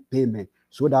double payment,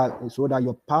 so that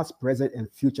your past, present, and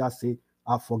future sin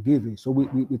are forgiven. So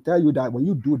we tell you that when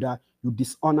you do that, you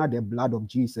dishonor the blood of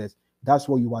Jesus. That's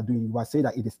what you are doing. You are saying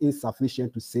that it is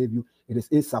insufficient to save you. It is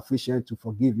insufficient to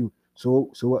forgive you. So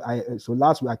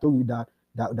last week I told you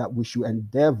that we should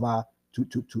endeavor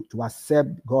to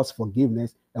accept God's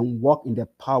forgiveness and walk in the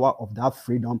power of that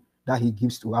freedom that He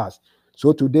gives to us.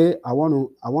 So today I want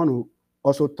to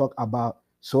also talk about.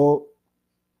 So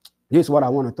this is what I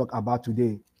want to talk about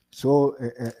today. So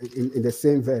in the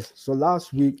same verse. So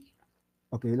last week,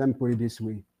 okay, let me put it this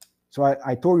way. So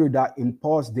I told you that in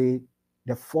Paul's day,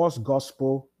 the false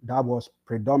gospel that was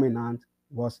predominant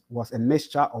was a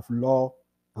mixture of law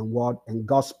and word and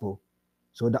gospel.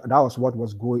 So that was what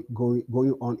was going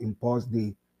on in Paul's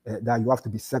day. That you have to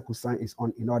be circumcised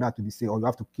in order to be saved, or you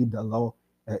have to keep the law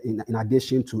in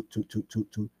addition to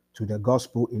the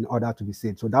gospel in order to be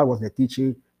saved. So that was the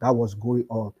teaching that was going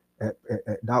on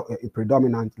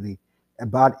predominantly.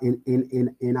 But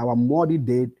in our modern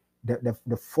day,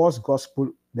 the false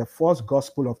gospel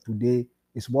of today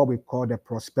is what we call the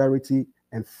prosperity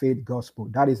and faith gospel.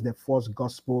 That is the false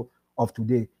gospel of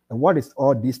today. And what is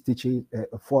all this teaching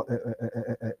for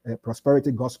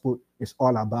prosperity gospel is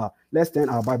all about? Let's turn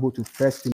our Bible to 1